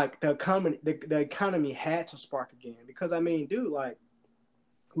like the economy had to spark again, because I mean, dude, like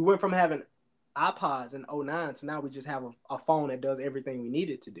we went from having iPods in '09 to now we just have a phone that does everything we need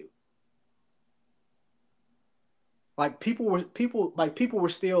it to do. Like people were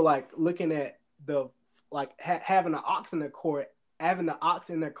still like looking at the like having an aux in their car, having the aux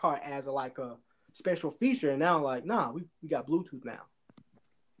in their car as a special feature, and now like nah, we got Bluetooth now.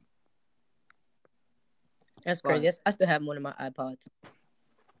 That's crazy. Like, I still have one of my iPods.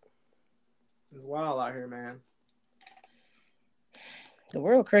 It's wild out here, man. The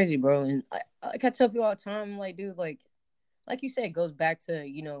world crazy, bro. And I tell people all the time, like, dude, like you said, it goes back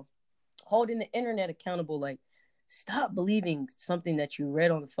to, holding the internet accountable. Like, stop believing something that you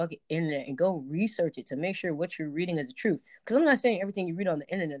read on the fucking internet and go research it to make sure what you're reading is the truth. Because I'm not saying everything you read on the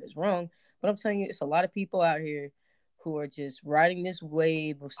internet is wrong, but I'm telling you, it's a lot of people out here who are just riding this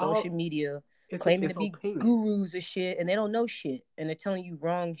wave of social media, claiming to be gurus of shit, and they don't know shit, and they're telling you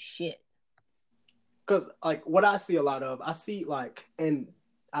wrong shit. Because, like, what I see a lot of, and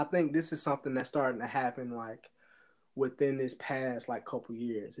I think this is something that's starting to happen, like, within this past, like, couple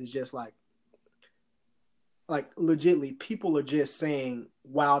years. It's just, like, legitly, people are just saying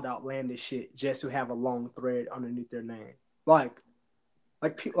wild, outlandish shit just to have a long thread underneath their name.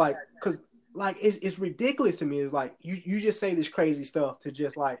 Because, it's ridiculous to me. It's like, you just say this crazy stuff to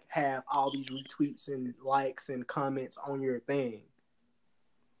just, like, have all these retweets and likes and comments on your thing.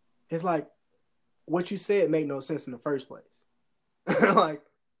 It's like, what you said made no sense in the first place.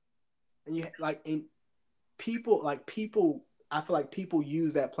 People, I feel like people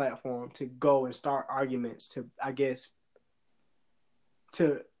use that platform to go and start arguments to, I guess,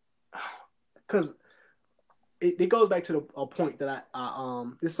 because it goes back to a point that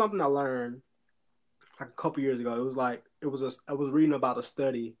it's something I learned like a couple years ago. It was like, I was reading about a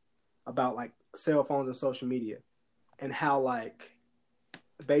study about like cell phones and social media and how like,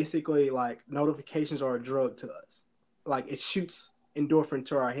 basically like notifications are a drug to us. Like it shoots endorphin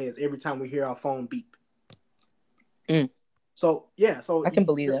to our heads every time we hear our phone beep. So I can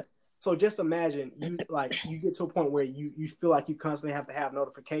believe that. So just imagine you get to a point where you feel like you constantly have to have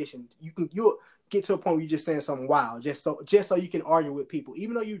notifications. You'll get to a point where you're just saying something wild just so you can argue with people,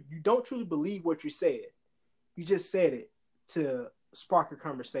 even though you don't truly believe what you said. You just said it to spark a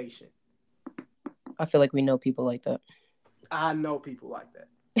conversation. I feel like we know people like that. I know people like that.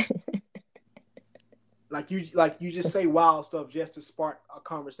 you just say wild stuff just to spark a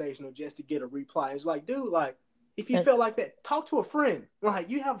conversation or just to get a reply. It's like, dude, like if you felt like that, talk to a friend. Like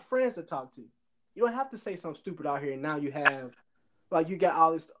you have friends to talk to. You don't have to say something stupid out here. And now you have, like, you got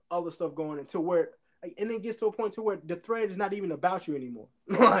all this other stuff going into where, like, and it gets to a point to where the thread is not even about you anymore.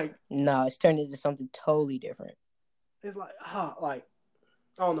 Like, no, it's turned into something totally different. It's like, I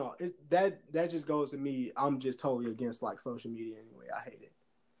don't know. That just goes to me. I'm just totally against like social media anyway. I hate it.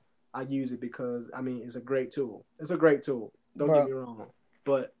 I use it because I mean it's a great tool. It's a great tool. Don't get me wrong.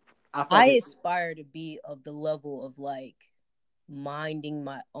 But I aspire to be of the level of like minding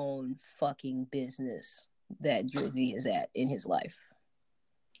my own fucking business that Drizzy is at in his life.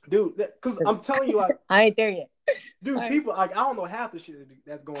 Dude, because I'm telling you, like, I ain't there yet. Dude, people, like, I don't know half the shit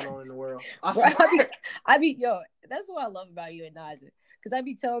that's going on in the world. I be, yo, that's what I love about you and Naja. Because I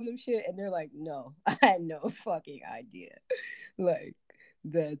be telling them shit, and they're like, no, I had no fucking idea. Like,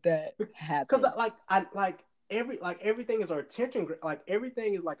 that happened. Because, everything is our attention, like,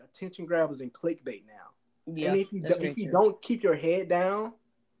 everything is, like, attention grabbers and clickbait now. Yeah, and if you don't keep your head down,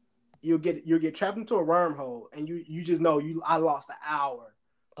 you'll get trapped into a wormhole, and you just know I lost an hour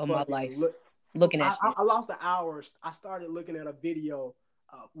of my life. Looking at I lost the hours. I started looking at a video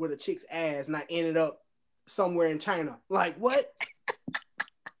with a chick's ass, and I ended up somewhere in China. Like what?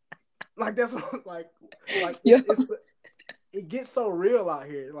 Like that's like it gets so real out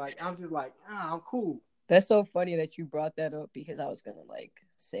here. Like I'm just like, I'm cool. That's so funny that you brought that up because I was gonna like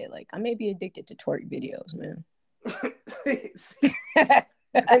say like I may be addicted to twerk videos, man.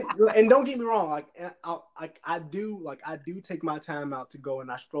 and don't get me wrong, I do take my time out to go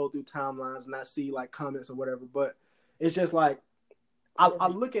and I scroll through timelines and I see like comments or whatever, but it's just like I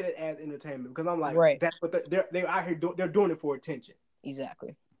look at it as entertainment because I'm like, right. That's what they're out here they're doing it for attention.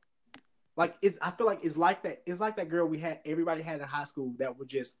 Exactly. Like I feel like it's like that girl everybody had in high school that would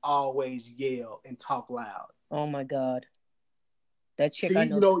just always yell and talk loud. Oh my god. That chick, I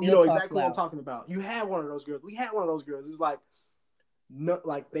know, you know exactly what I'm talking about. You had one of those girls. We had one of those girls. It's like, no,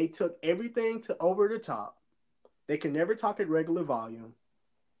 like they took everything to over the top. They can never talk at regular volume,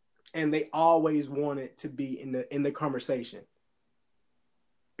 and they always wanted to be in the conversation.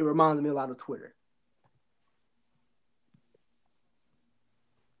 It reminds me a lot of Twitter.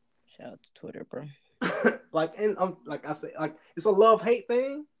 Shout out to Twitter, bro. Like, and like I said, like it's a love-hate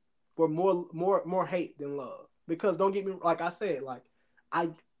thing, but more hate than love. Because don't get me, like I said, like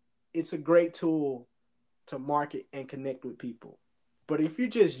it's a great tool to market and connect with people. But if you're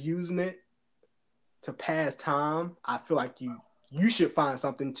just using it to pass time, I feel like you should find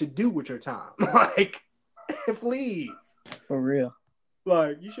something to do with your time. Like, please. For real.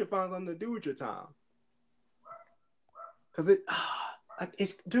 Like, you should find something to do with your time. Cause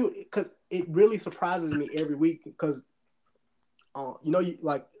because it really surprises me every week. Because, you know,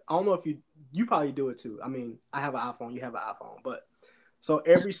 I don't know if you probably do it too. I mean, I have an iPhone, you have an iPhone, but so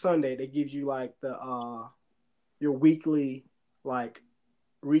every Sunday they give you like your weekly like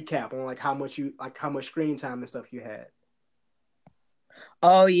recap on like how much screen time and stuff you had.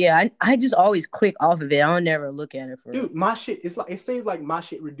 Oh yeah, I just always click off of it. I don't never look at it for. Dude, my shit, it seems like my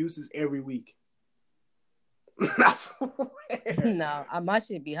shit reduces every week. I swear. No, my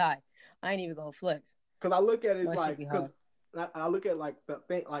shit be high. I ain't even gonna flex. Cause I look at it like, cause I look at like the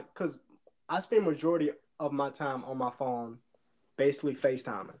thing, like, cause I spend majority of my time on my phone, basically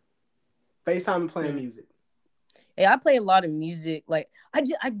FaceTiming playing music. Hey, I play a lot of music. Like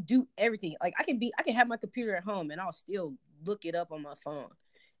I do everything. Like I can have my computer at home and I'll still look it up on my phone.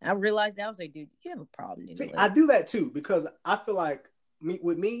 And I realized that I was like, dude, you have a problem. Nigga. See, like, I do that too because I feel like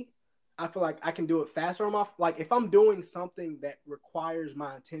I feel like I can do it faster on my, like if I'm doing something that requires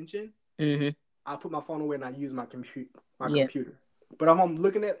my attention, I put my phone away and I use my computer. But if I'm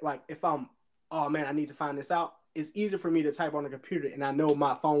looking at oh man, I need to find this out, it's easier for me to type on the computer and I know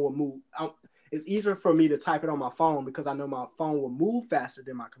my phone will move. It's easier for me to type it on my phone because I know my phone will move faster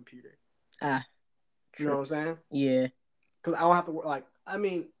than my computer. You know what I'm saying? Yeah. Because I don't have to like, I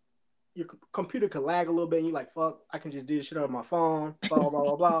mean, your computer could lag a little bit and you're like, fuck, I can just do this shit on my phone, blah, blah,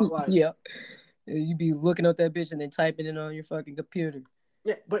 blah, blah. Like, yeah. You be looking up that bitch and then typing it on your fucking computer.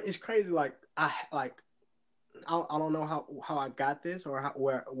 Yeah, but it's crazy. Like, I don't know how I got this or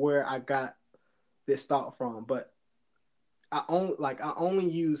where I got this thought from, but I only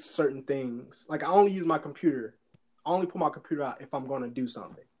use certain things. Like, I only use my computer. I only pull my computer out if I'm going to do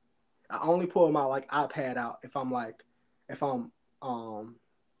something. I only pull my like iPad out if I'm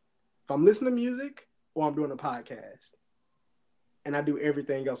listening to music or I'm doing a podcast, and I do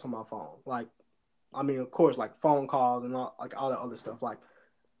everything else on my phone. Like, I mean, of course, like phone calls and all that other stuff. Like,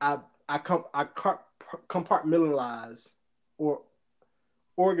 I compartmentalize or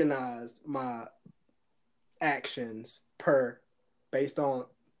organize my actions based on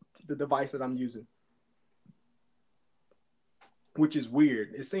the device that I'm using, which is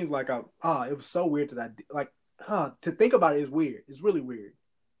weird. It seems like it was so weird that to think about it is weird. It's really weird,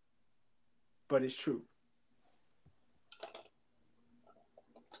 but it's true.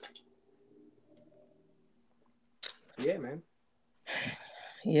 Yeah, man.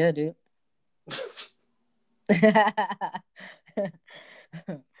 Yeah, dude.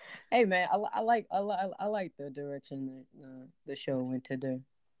 Hey, man, I like the direction that the show went today.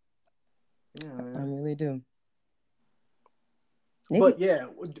 Yeah, man. I really do. But yeah,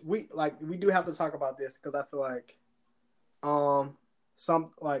 we do have to talk about this because I feel like, all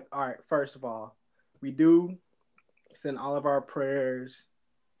right. First of all, we do send all of our prayers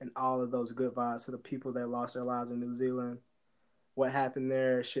and all of those good vibes to the people that lost their lives in New Zealand. What happened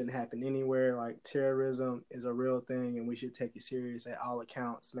there shouldn't happen anywhere. Like, terrorism is a real thing, and we should take it serious at all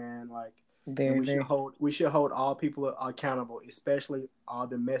accounts, man. Like, we should hold all people accountable, especially all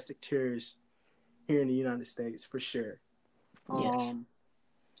domestic terrorists here in the United States, for sure. Yes.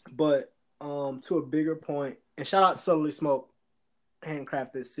 But to a bigger point, and shout out to Subtly Smoke,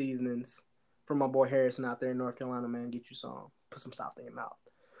 handcrafted seasonings from my boy Harrison out there in North Carolina, man. Get you some, put some stuff in your mouth.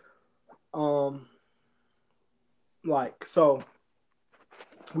 So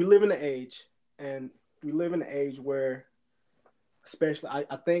we live in an age where, especially,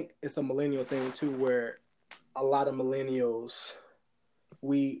 I think it's a millennial thing too, where a lot of millennials,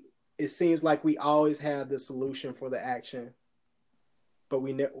 it seems like we always have the solution for the action, but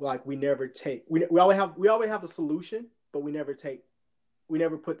we always have the solution, but we never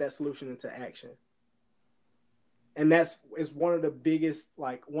put that solution into action. And is one of the biggest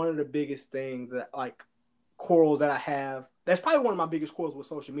things that, like, quarrels that I have. That's probably one of my biggest quarrels with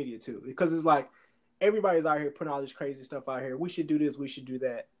social media too, because it's like everybody's out here putting all this crazy stuff out here. We should do this, we should do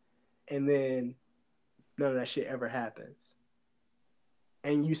that, and then none of that shit ever happens.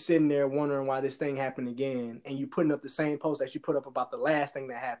 And you sitting there wondering why this thing happened again, and you putting up the same post that you put up about the last thing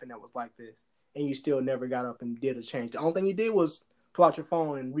that happened that was like this, and you still never got up and did a change. The only thing you did was pull out your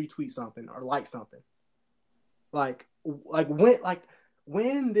phone and retweet something or like something. Like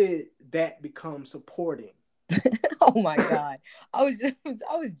when did that become supporting? Oh my God. I was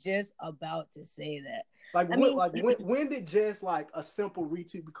just about to say that. When did just like a simple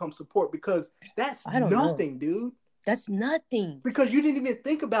retweet become support? Because that's I don't nothing, know. dude. That's nothing. Because you didn't even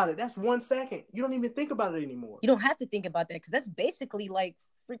think about it. That's 1 second. You don't even think about it anymore. You don't have to think about that because that's basically like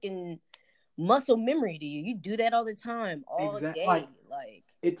freaking muscle memory to you. You do that all the time, all day. Like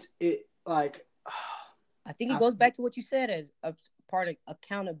I think it goes back to what you said as a part of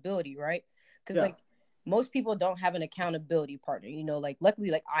accountability, right? Because like most people don't have an accountability partner, you know, like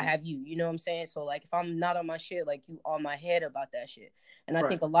luckily like I have you know what I'm saying? So like if I'm not on my shit, like you on my head about that shit. And I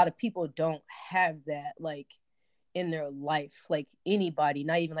think a lot of people don't have that like in their life, like anybody,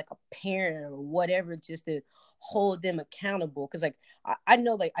 not even like a parent or whatever, just to hold them accountable. Because like I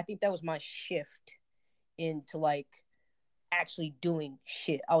know, like I think that was my shift into like actually doing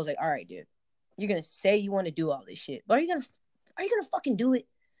shit. I was like, all right, dude, you're gonna say you want to do all this shit, but are you gonna fucking do it?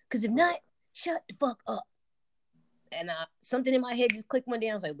 Because if not, shut the fuck up. And something in my head just clicked one day.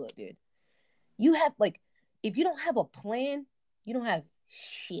 I was like, look, dude, you have like, if you don't have a plan, you don't have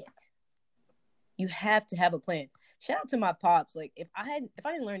shit. You have to have a plan. Shout out to my pops. Like if I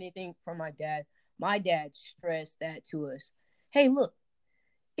didn't learn anything from my dad stressed that to us. Hey, look,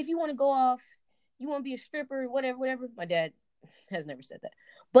 if you want to go off, you want to be a stripper, whatever. My dad has never said that.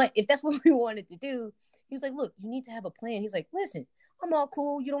 But if that's what we wanted to do, he was like, look, you need to have a plan. He's like, listen, I'm all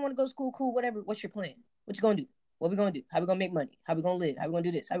cool. You don't want to go to school, cool, whatever. What's your plan? What you gonna do? What we gonna do? How we gonna make money? How we gonna live? How we gonna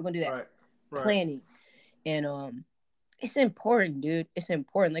do this? How we gonna do that? Right. Planning. And it's important, dude. It's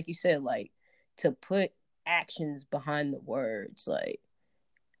important, like you said, like to put actions behind the words. Like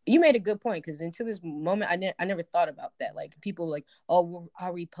you made a good point, because until this moment I never thought about that. Like people like, oh well,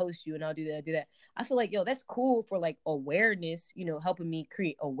 I'll repost you and I'll do that. I feel like, yo, that's cool for like awareness, you know, helping me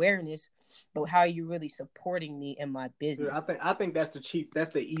create awareness, but how are you really supporting me in my business? Dude, I think that's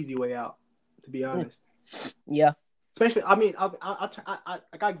the easy way out, to be honest. Yeah, especially, I mean,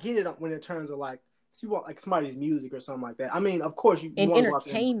 I get it when in terms of like, see what like somebody's music or something like that. I mean, of course you want to go out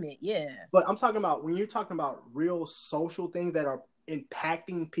there, entertainment, yeah. But I'm talking about when you're talking about real social things that are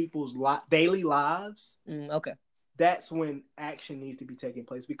impacting people's daily lives. Okay. That's when action needs to be taking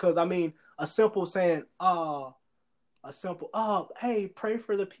place. Because I mean, a simple saying, hey, pray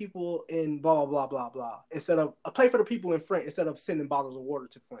for the people in blah blah blah blah blah, instead of pray for the people in Flint instead of sending bottles of water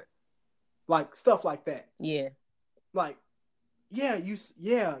to Flint, like stuff like that. Yeah. Like, you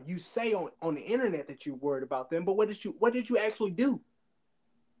say on the internet that you're worried about them, but what did you actually do?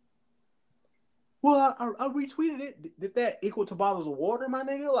 Well, I retweeted it. Did that equal to bottles of water, my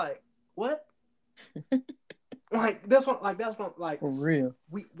nigga? Like, what? That's what for real.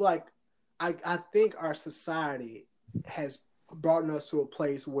 We I think our society has brought us to a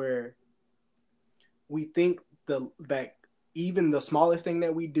place where we think that even the smallest thing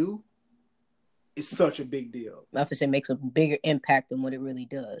that we do is such a big deal. I have to say, makes a bigger impact than what it really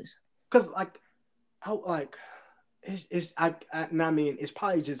does. Because I mean, it's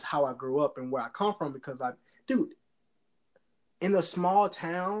probably just how I grew up and where I come from. Because dude, in a small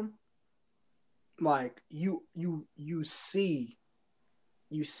town, like you see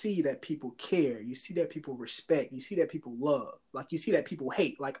that people care, you see that people respect, you see that people love, like you see that people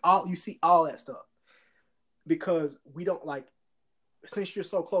hate, like you see all that stuff. Because we don't since you're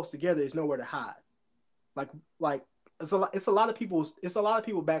so close together, there's nowhere to hide. Like it's a lot of people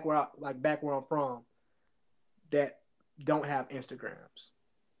back where I'm from that don't have Instagrams.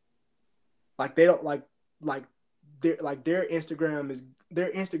 Like they don't their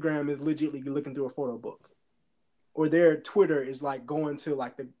Instagram is legitimately looking through a photo book, or their Twitter is like going to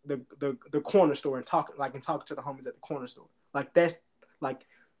like the corner store and talking to the homies at the corner store. Like that's like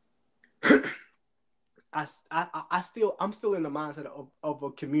I'm still in the mindset of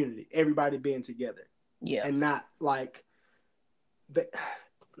a community, everybody being together. Yeah. And not like the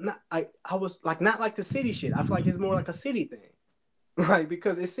I was like not like the city shit. I feel like it's more like a city thing. Like,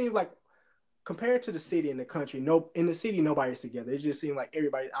 because it seems like compared to the city and the country, in the city nobody's together. It just seems like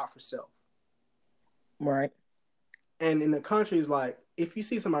everybody's out for self. Right. And in the country, it's like if you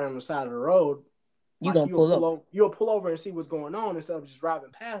see somebody on the side of the road, you'll pull over and see what's going on instead of just driving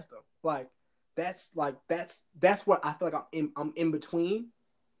past them. That's what I feel like I'm in between,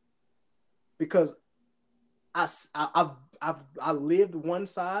 because I've lived one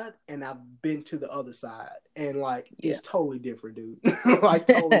side and I've been to the other side, and it's totally different, dude. Like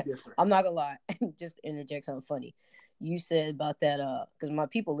totally different. I'm not gonna lie. Just to interject something funny. You said about that because my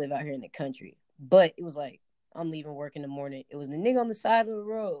people live out here in the country, but it was like I'm leaving work in the morning. It was the nigga on the side of the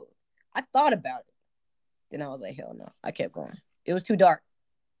road. I thought about it. Then I was like, hell no. I kept going. It was too dark.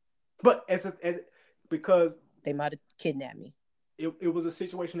 But because they might have kidnapped me. It was a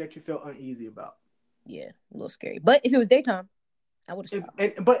situation that you felt uneasy about. Yeah, a little scary. But if it was daytime, I would have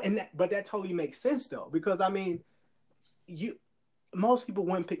stopped. But that totally makes sense though, because I mean, most people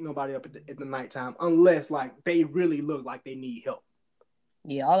wouldn't pick nobody up at the nighttime unless like they really look like they need help.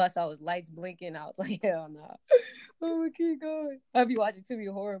 Yeah, all I saw was lights blinking. I was like, hell no. Nah. Oh, keep going. I'll be watching too many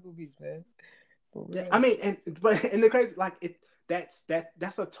horror movies, man. I mean, and the crazy like that's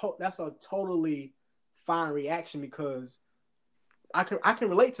a totally fine reaction, because I can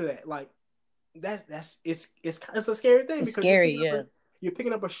relate to that. Like it's a scary thing, it's because scary, you're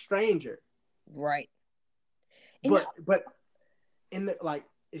picking up a stranger, right? But in the like,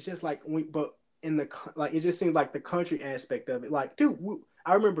 it's just like in the like, it just seems like the country aspect of it. Like, dude,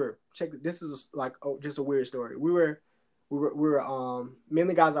 I remember this is like just a weird story. We were me and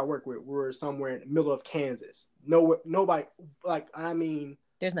the guys I work with, we were somewhere in the middle of Kansas. Nobody, like, I mean,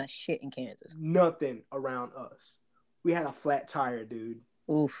 there's not shit in Kansas. Nothing around us. We had a flat tire, dude.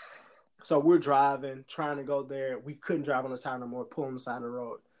 Oof. So we're driving, trying to go there. We couldn't drive on the side no more, pull on the side of the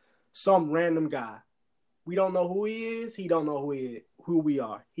road. Some random guy. We don't know who he is. He don't know who we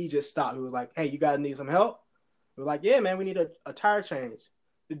are. He just stopped. He was like, hey, you guys need some help? We were like, yeah, man, we need a tire change.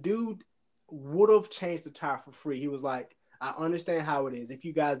 The dude would have changed the tire for free. He was like, I understand how it is. If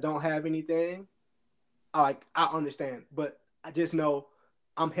you guys don't have anything, I understand. But I just know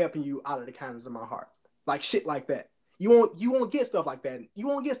I'm helping you out of the kindness of my heart. Like shit like that. You won't get stuff like that. You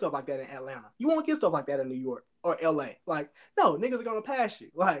won't get stuff like that in Atlanta. You won't get stuff like that in New York or LA. Like, no, niggas are gonna pass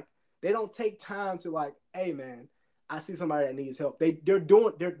you. Like, they don't take time to like, hey man, I see somebody that needs help.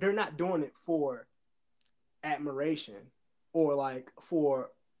 They're not doing it for admiration or like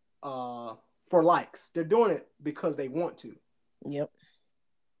for likes. They're doing it because they want to. Yep.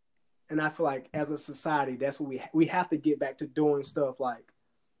 And I feel like as a society, that's what we have to get back to doing stuff like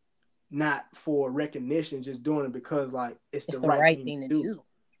not for recognition, just doing it because like it's the right thing to do.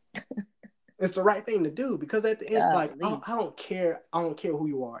 It's the right thing to do, because at the end, like I don't care who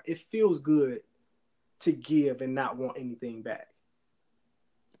you are. It feels good to give and not want anything back.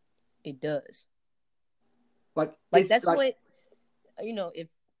 It does. Like that's like, what, if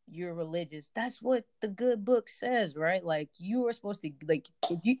you're religious, that's what the good book says, right? Like, you are supposed to, like,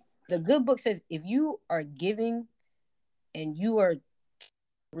 the good book says if you are giving and you are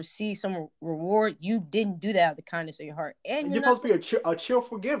receive some reward, you didn't do that out of the kindness of your heart. And you're supposed to be a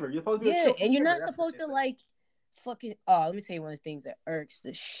cheerful giver. You're supposed to be a cheerful giver. And you're not supposed to like fucking let me tell you one of the things that irks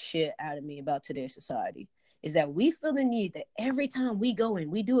the shit out of me about today's society is that we feel the need that every time we go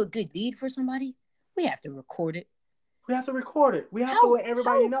and we do a good deed for somebody, we have to record it. We have to record it. We have to let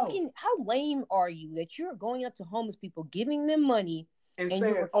everybody know. How lame are you that you're going up to homeless people, giving them money and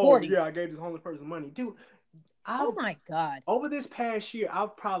saying, "Oh yeah, I gave this homeless person money, dude." Oh my God! Over this past year,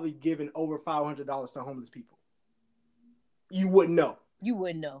 I've probably given over $500 to homeless people. You wouldn't know. You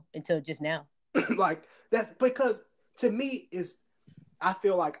wouldn't know until just now. Like, that's because to me I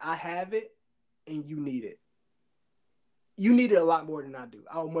feel like I have it and you need it. You need it a lot more than I do.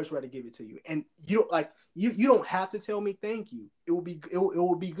 I would much rather give it to you. And you don't like you don't have to tell me thank you. It would be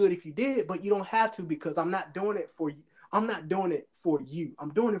good if you did, but you don't have to, because I'm not doing it for you. I'm not doing it for you.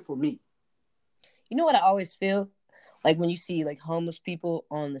 I'm doing it for me. You know what I always feel? Like when you see like homeless people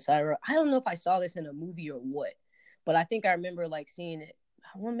on the side of the road. I don't know if I saw this in a movie or what, but I think I remember like seeing it.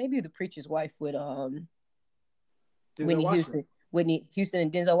 Well, maybe The Preacher's Wife with Whitney Houston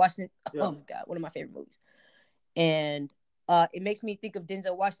and Denzel Washington. Yeah. Oh my God, one of my favorite movies. And it makes me think of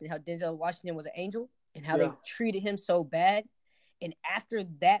Denzel Washington, how Denzel Washington was an angel and how they treated him so bad. And after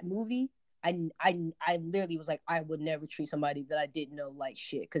that movie, I literally was like, I would never treat somebody that I didn't know like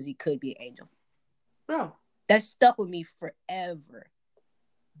shit, because he could be an angel. Yeah. That stuck with me forever.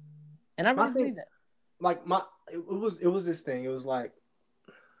 And I really believe that. Like it was this thing. It was like,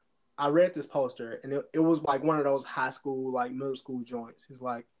 I read this poster and it was like one of those high school, like middle school joints. It's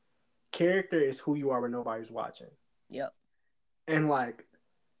like, character is who you are when nobody's watching. Yep. And like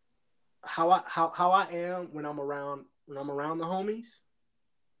how I am when I'm around the homies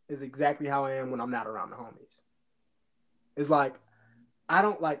is exactly how I am when I'm not around the homies. It's like, I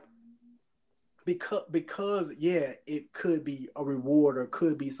don't like, because yeah, it could be a reward or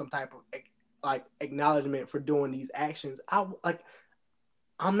could be some type of like acknowledgement for doing these actions. I'm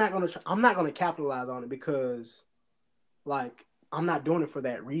not gonna capitalize on it, because like I'm not doing it for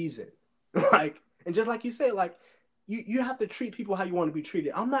that reason. Like, and just like you said, like you have to treat people how you want to be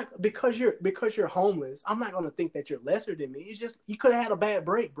treated. I'm not, because you're homeless, I'm not gonna think that you're lesser than me. It's just, you could have had a bad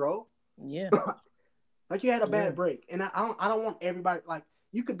break, bro. Yeah. Like, you had a bad break, and I don't want everybody, like,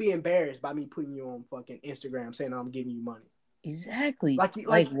 you could be embarrassed by me putting you on fucking Instagram saying I'm giving you money. Exactly.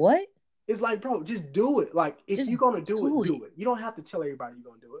 Like What? it's like, bro, just do it. Like, if Just you're gonna do it, do do it. it. You don't have to tell everybody you're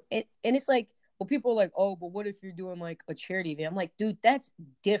gonna do it. And it's like, well, people are like, oh, but what if you're doing like a charity event? I'm like, dude, that's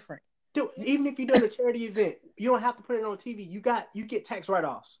different. Dude, even if you're doing a charity event, you don't have to put it on TV. You get tax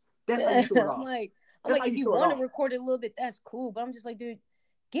write-offs. That's how you show it I'm off. like, That's how if you you show it want to off. record it a little bit, that's cool. But I'm just like, dude,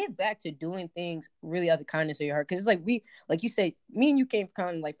 get back to doing things really out of the kindness of your heart. Because it's like like you said, me and you came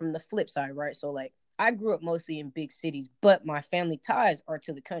kind of like from the flip side, right? So like, I grew up mostly in big cities, but my family ties are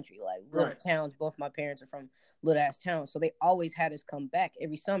to the country, like little towns. Both my parents are from little ass towns, so they always had us come back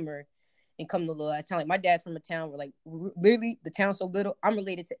every summer and come to little ass town. Like my dad's from a town where like literally the town's so little, I'm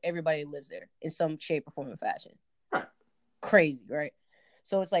related to everybody that lives there in some shape or form and fashion. Right. Crazy, right?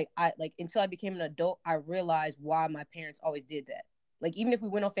 So it's like I like until I became an adult, I realized why my parents always did that. Like even if we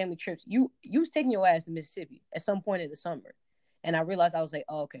went on family trips, you was taking your ass to Mississippi at some point in the summer, and I realized I was like,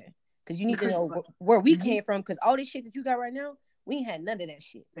 oh, okay, because you need to know where we came from. Because all this shit that you got right now, we ain't had none of that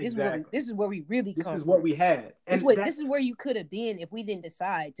shit. Exactly. This is where we really come from. This is what we had, and this is where you could have been if we didn't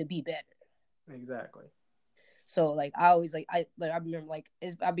decide to be better. Exactly. So like I always I remember like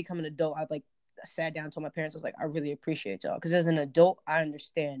as I become an adult, I sat down and told my parents, I was like, I really appreciate y'all, because as an adult, I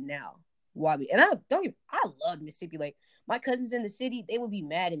understand now why we. And I love Mississippi. Like my cousins in the city, they would be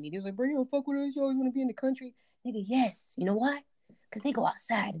mad at me. They was like, bro, you don't fuck with us. You always want to be in the country, nigga. Yes, you know why? Because they go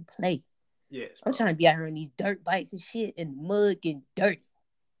outside and play. Yes, I'm trying to be out here in these dirt bikes and shit and mud and dirt.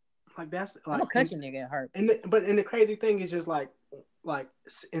 Like that's like I'm a country nigga at heart. But the crazy thing is just like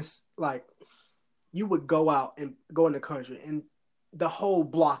it's like you would go out and go in the country and the whole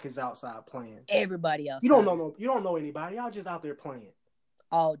block is outside playing. Everybody outside. You don't know anybody. Y'all just out there playing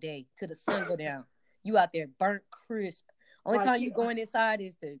all day till the sun go down. You out there burnt crisp. Only time you going inside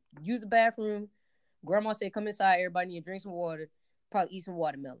is to use the bathroom. Grandma said, "Come inside. Everybody need to drink some water. Probably eat some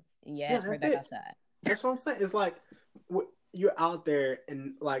watermelon, and right back outside." That's what I'm saying. It's like you're out there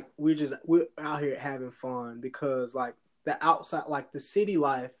and like we're out here having fun because like the outside, like the city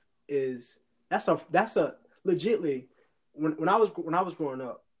life is that's a legitly when I was growing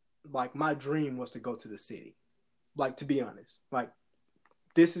up, like my dream was to go to the city. Like, to be honest, like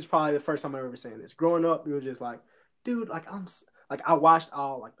this is probably the first time I'm ever saying this. Growing up, it was just like, dude, like I watched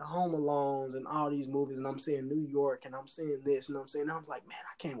all like the Home Alones and all these movies, and I'm seeing New York, and I'm seeing this, and I'm like, man,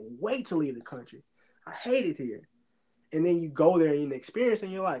 I can't wait to leave the country. I hate it here. And then you go there and you experience,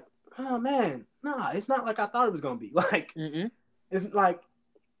 and you're like, oh man, nah, it's not like I thought it was gonna be. Like, it's like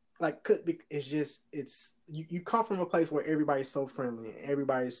it's just you come from a place where everybody's so friendly and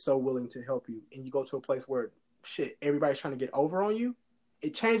everybody's so willing to help you, and you go to a place where shit, everybody's trying to get over on you.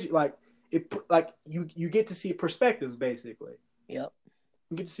 It changes, you get to see perspectives basically. Yep.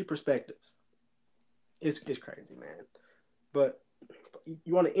 You get to see perspectives. It's crazy, man. But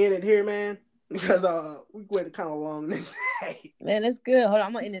you want to end it here, man? Because we went kind of long this day. Man, that's good. Hold on,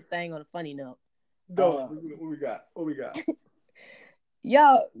 I'm gonna end this thing on a funny note. What we got?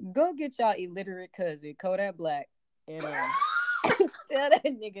 Y'all go get y'all illiterate cousin Kodak Black and tell that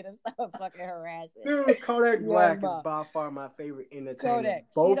nigga to stop fucking harassing. Dude, Kodak Black is by far my favorite entertainer.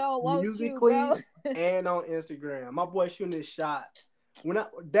 Kodak, both musically and on Instagram. My boy shooting his shot.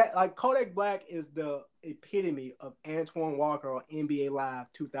 Kodak Black is the epitome of Antoine Walker on NBA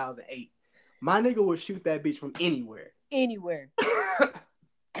Live 2008. My nigga would shoot that bitch from anywhere.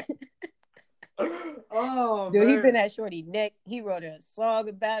 Oh, dude, man. he been at Shorty neck. He wrote a song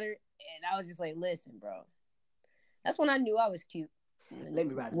about her, and I was just like, listen, bro. That's when I knew I was cute.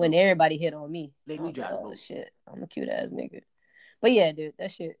 When everybody hit on me. Let me drive. Oh shit, I'm a cute ass nigga. But yeah, dude,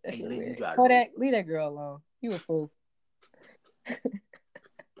 that shit weird. Kodak, leave that girl alone. You a fool.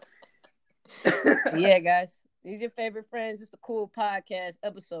 Yeah, guys, these are your favorite friends. It's the Cool Podcast,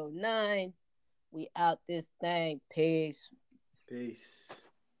 episode 9. We out this thing. Peace. Peace.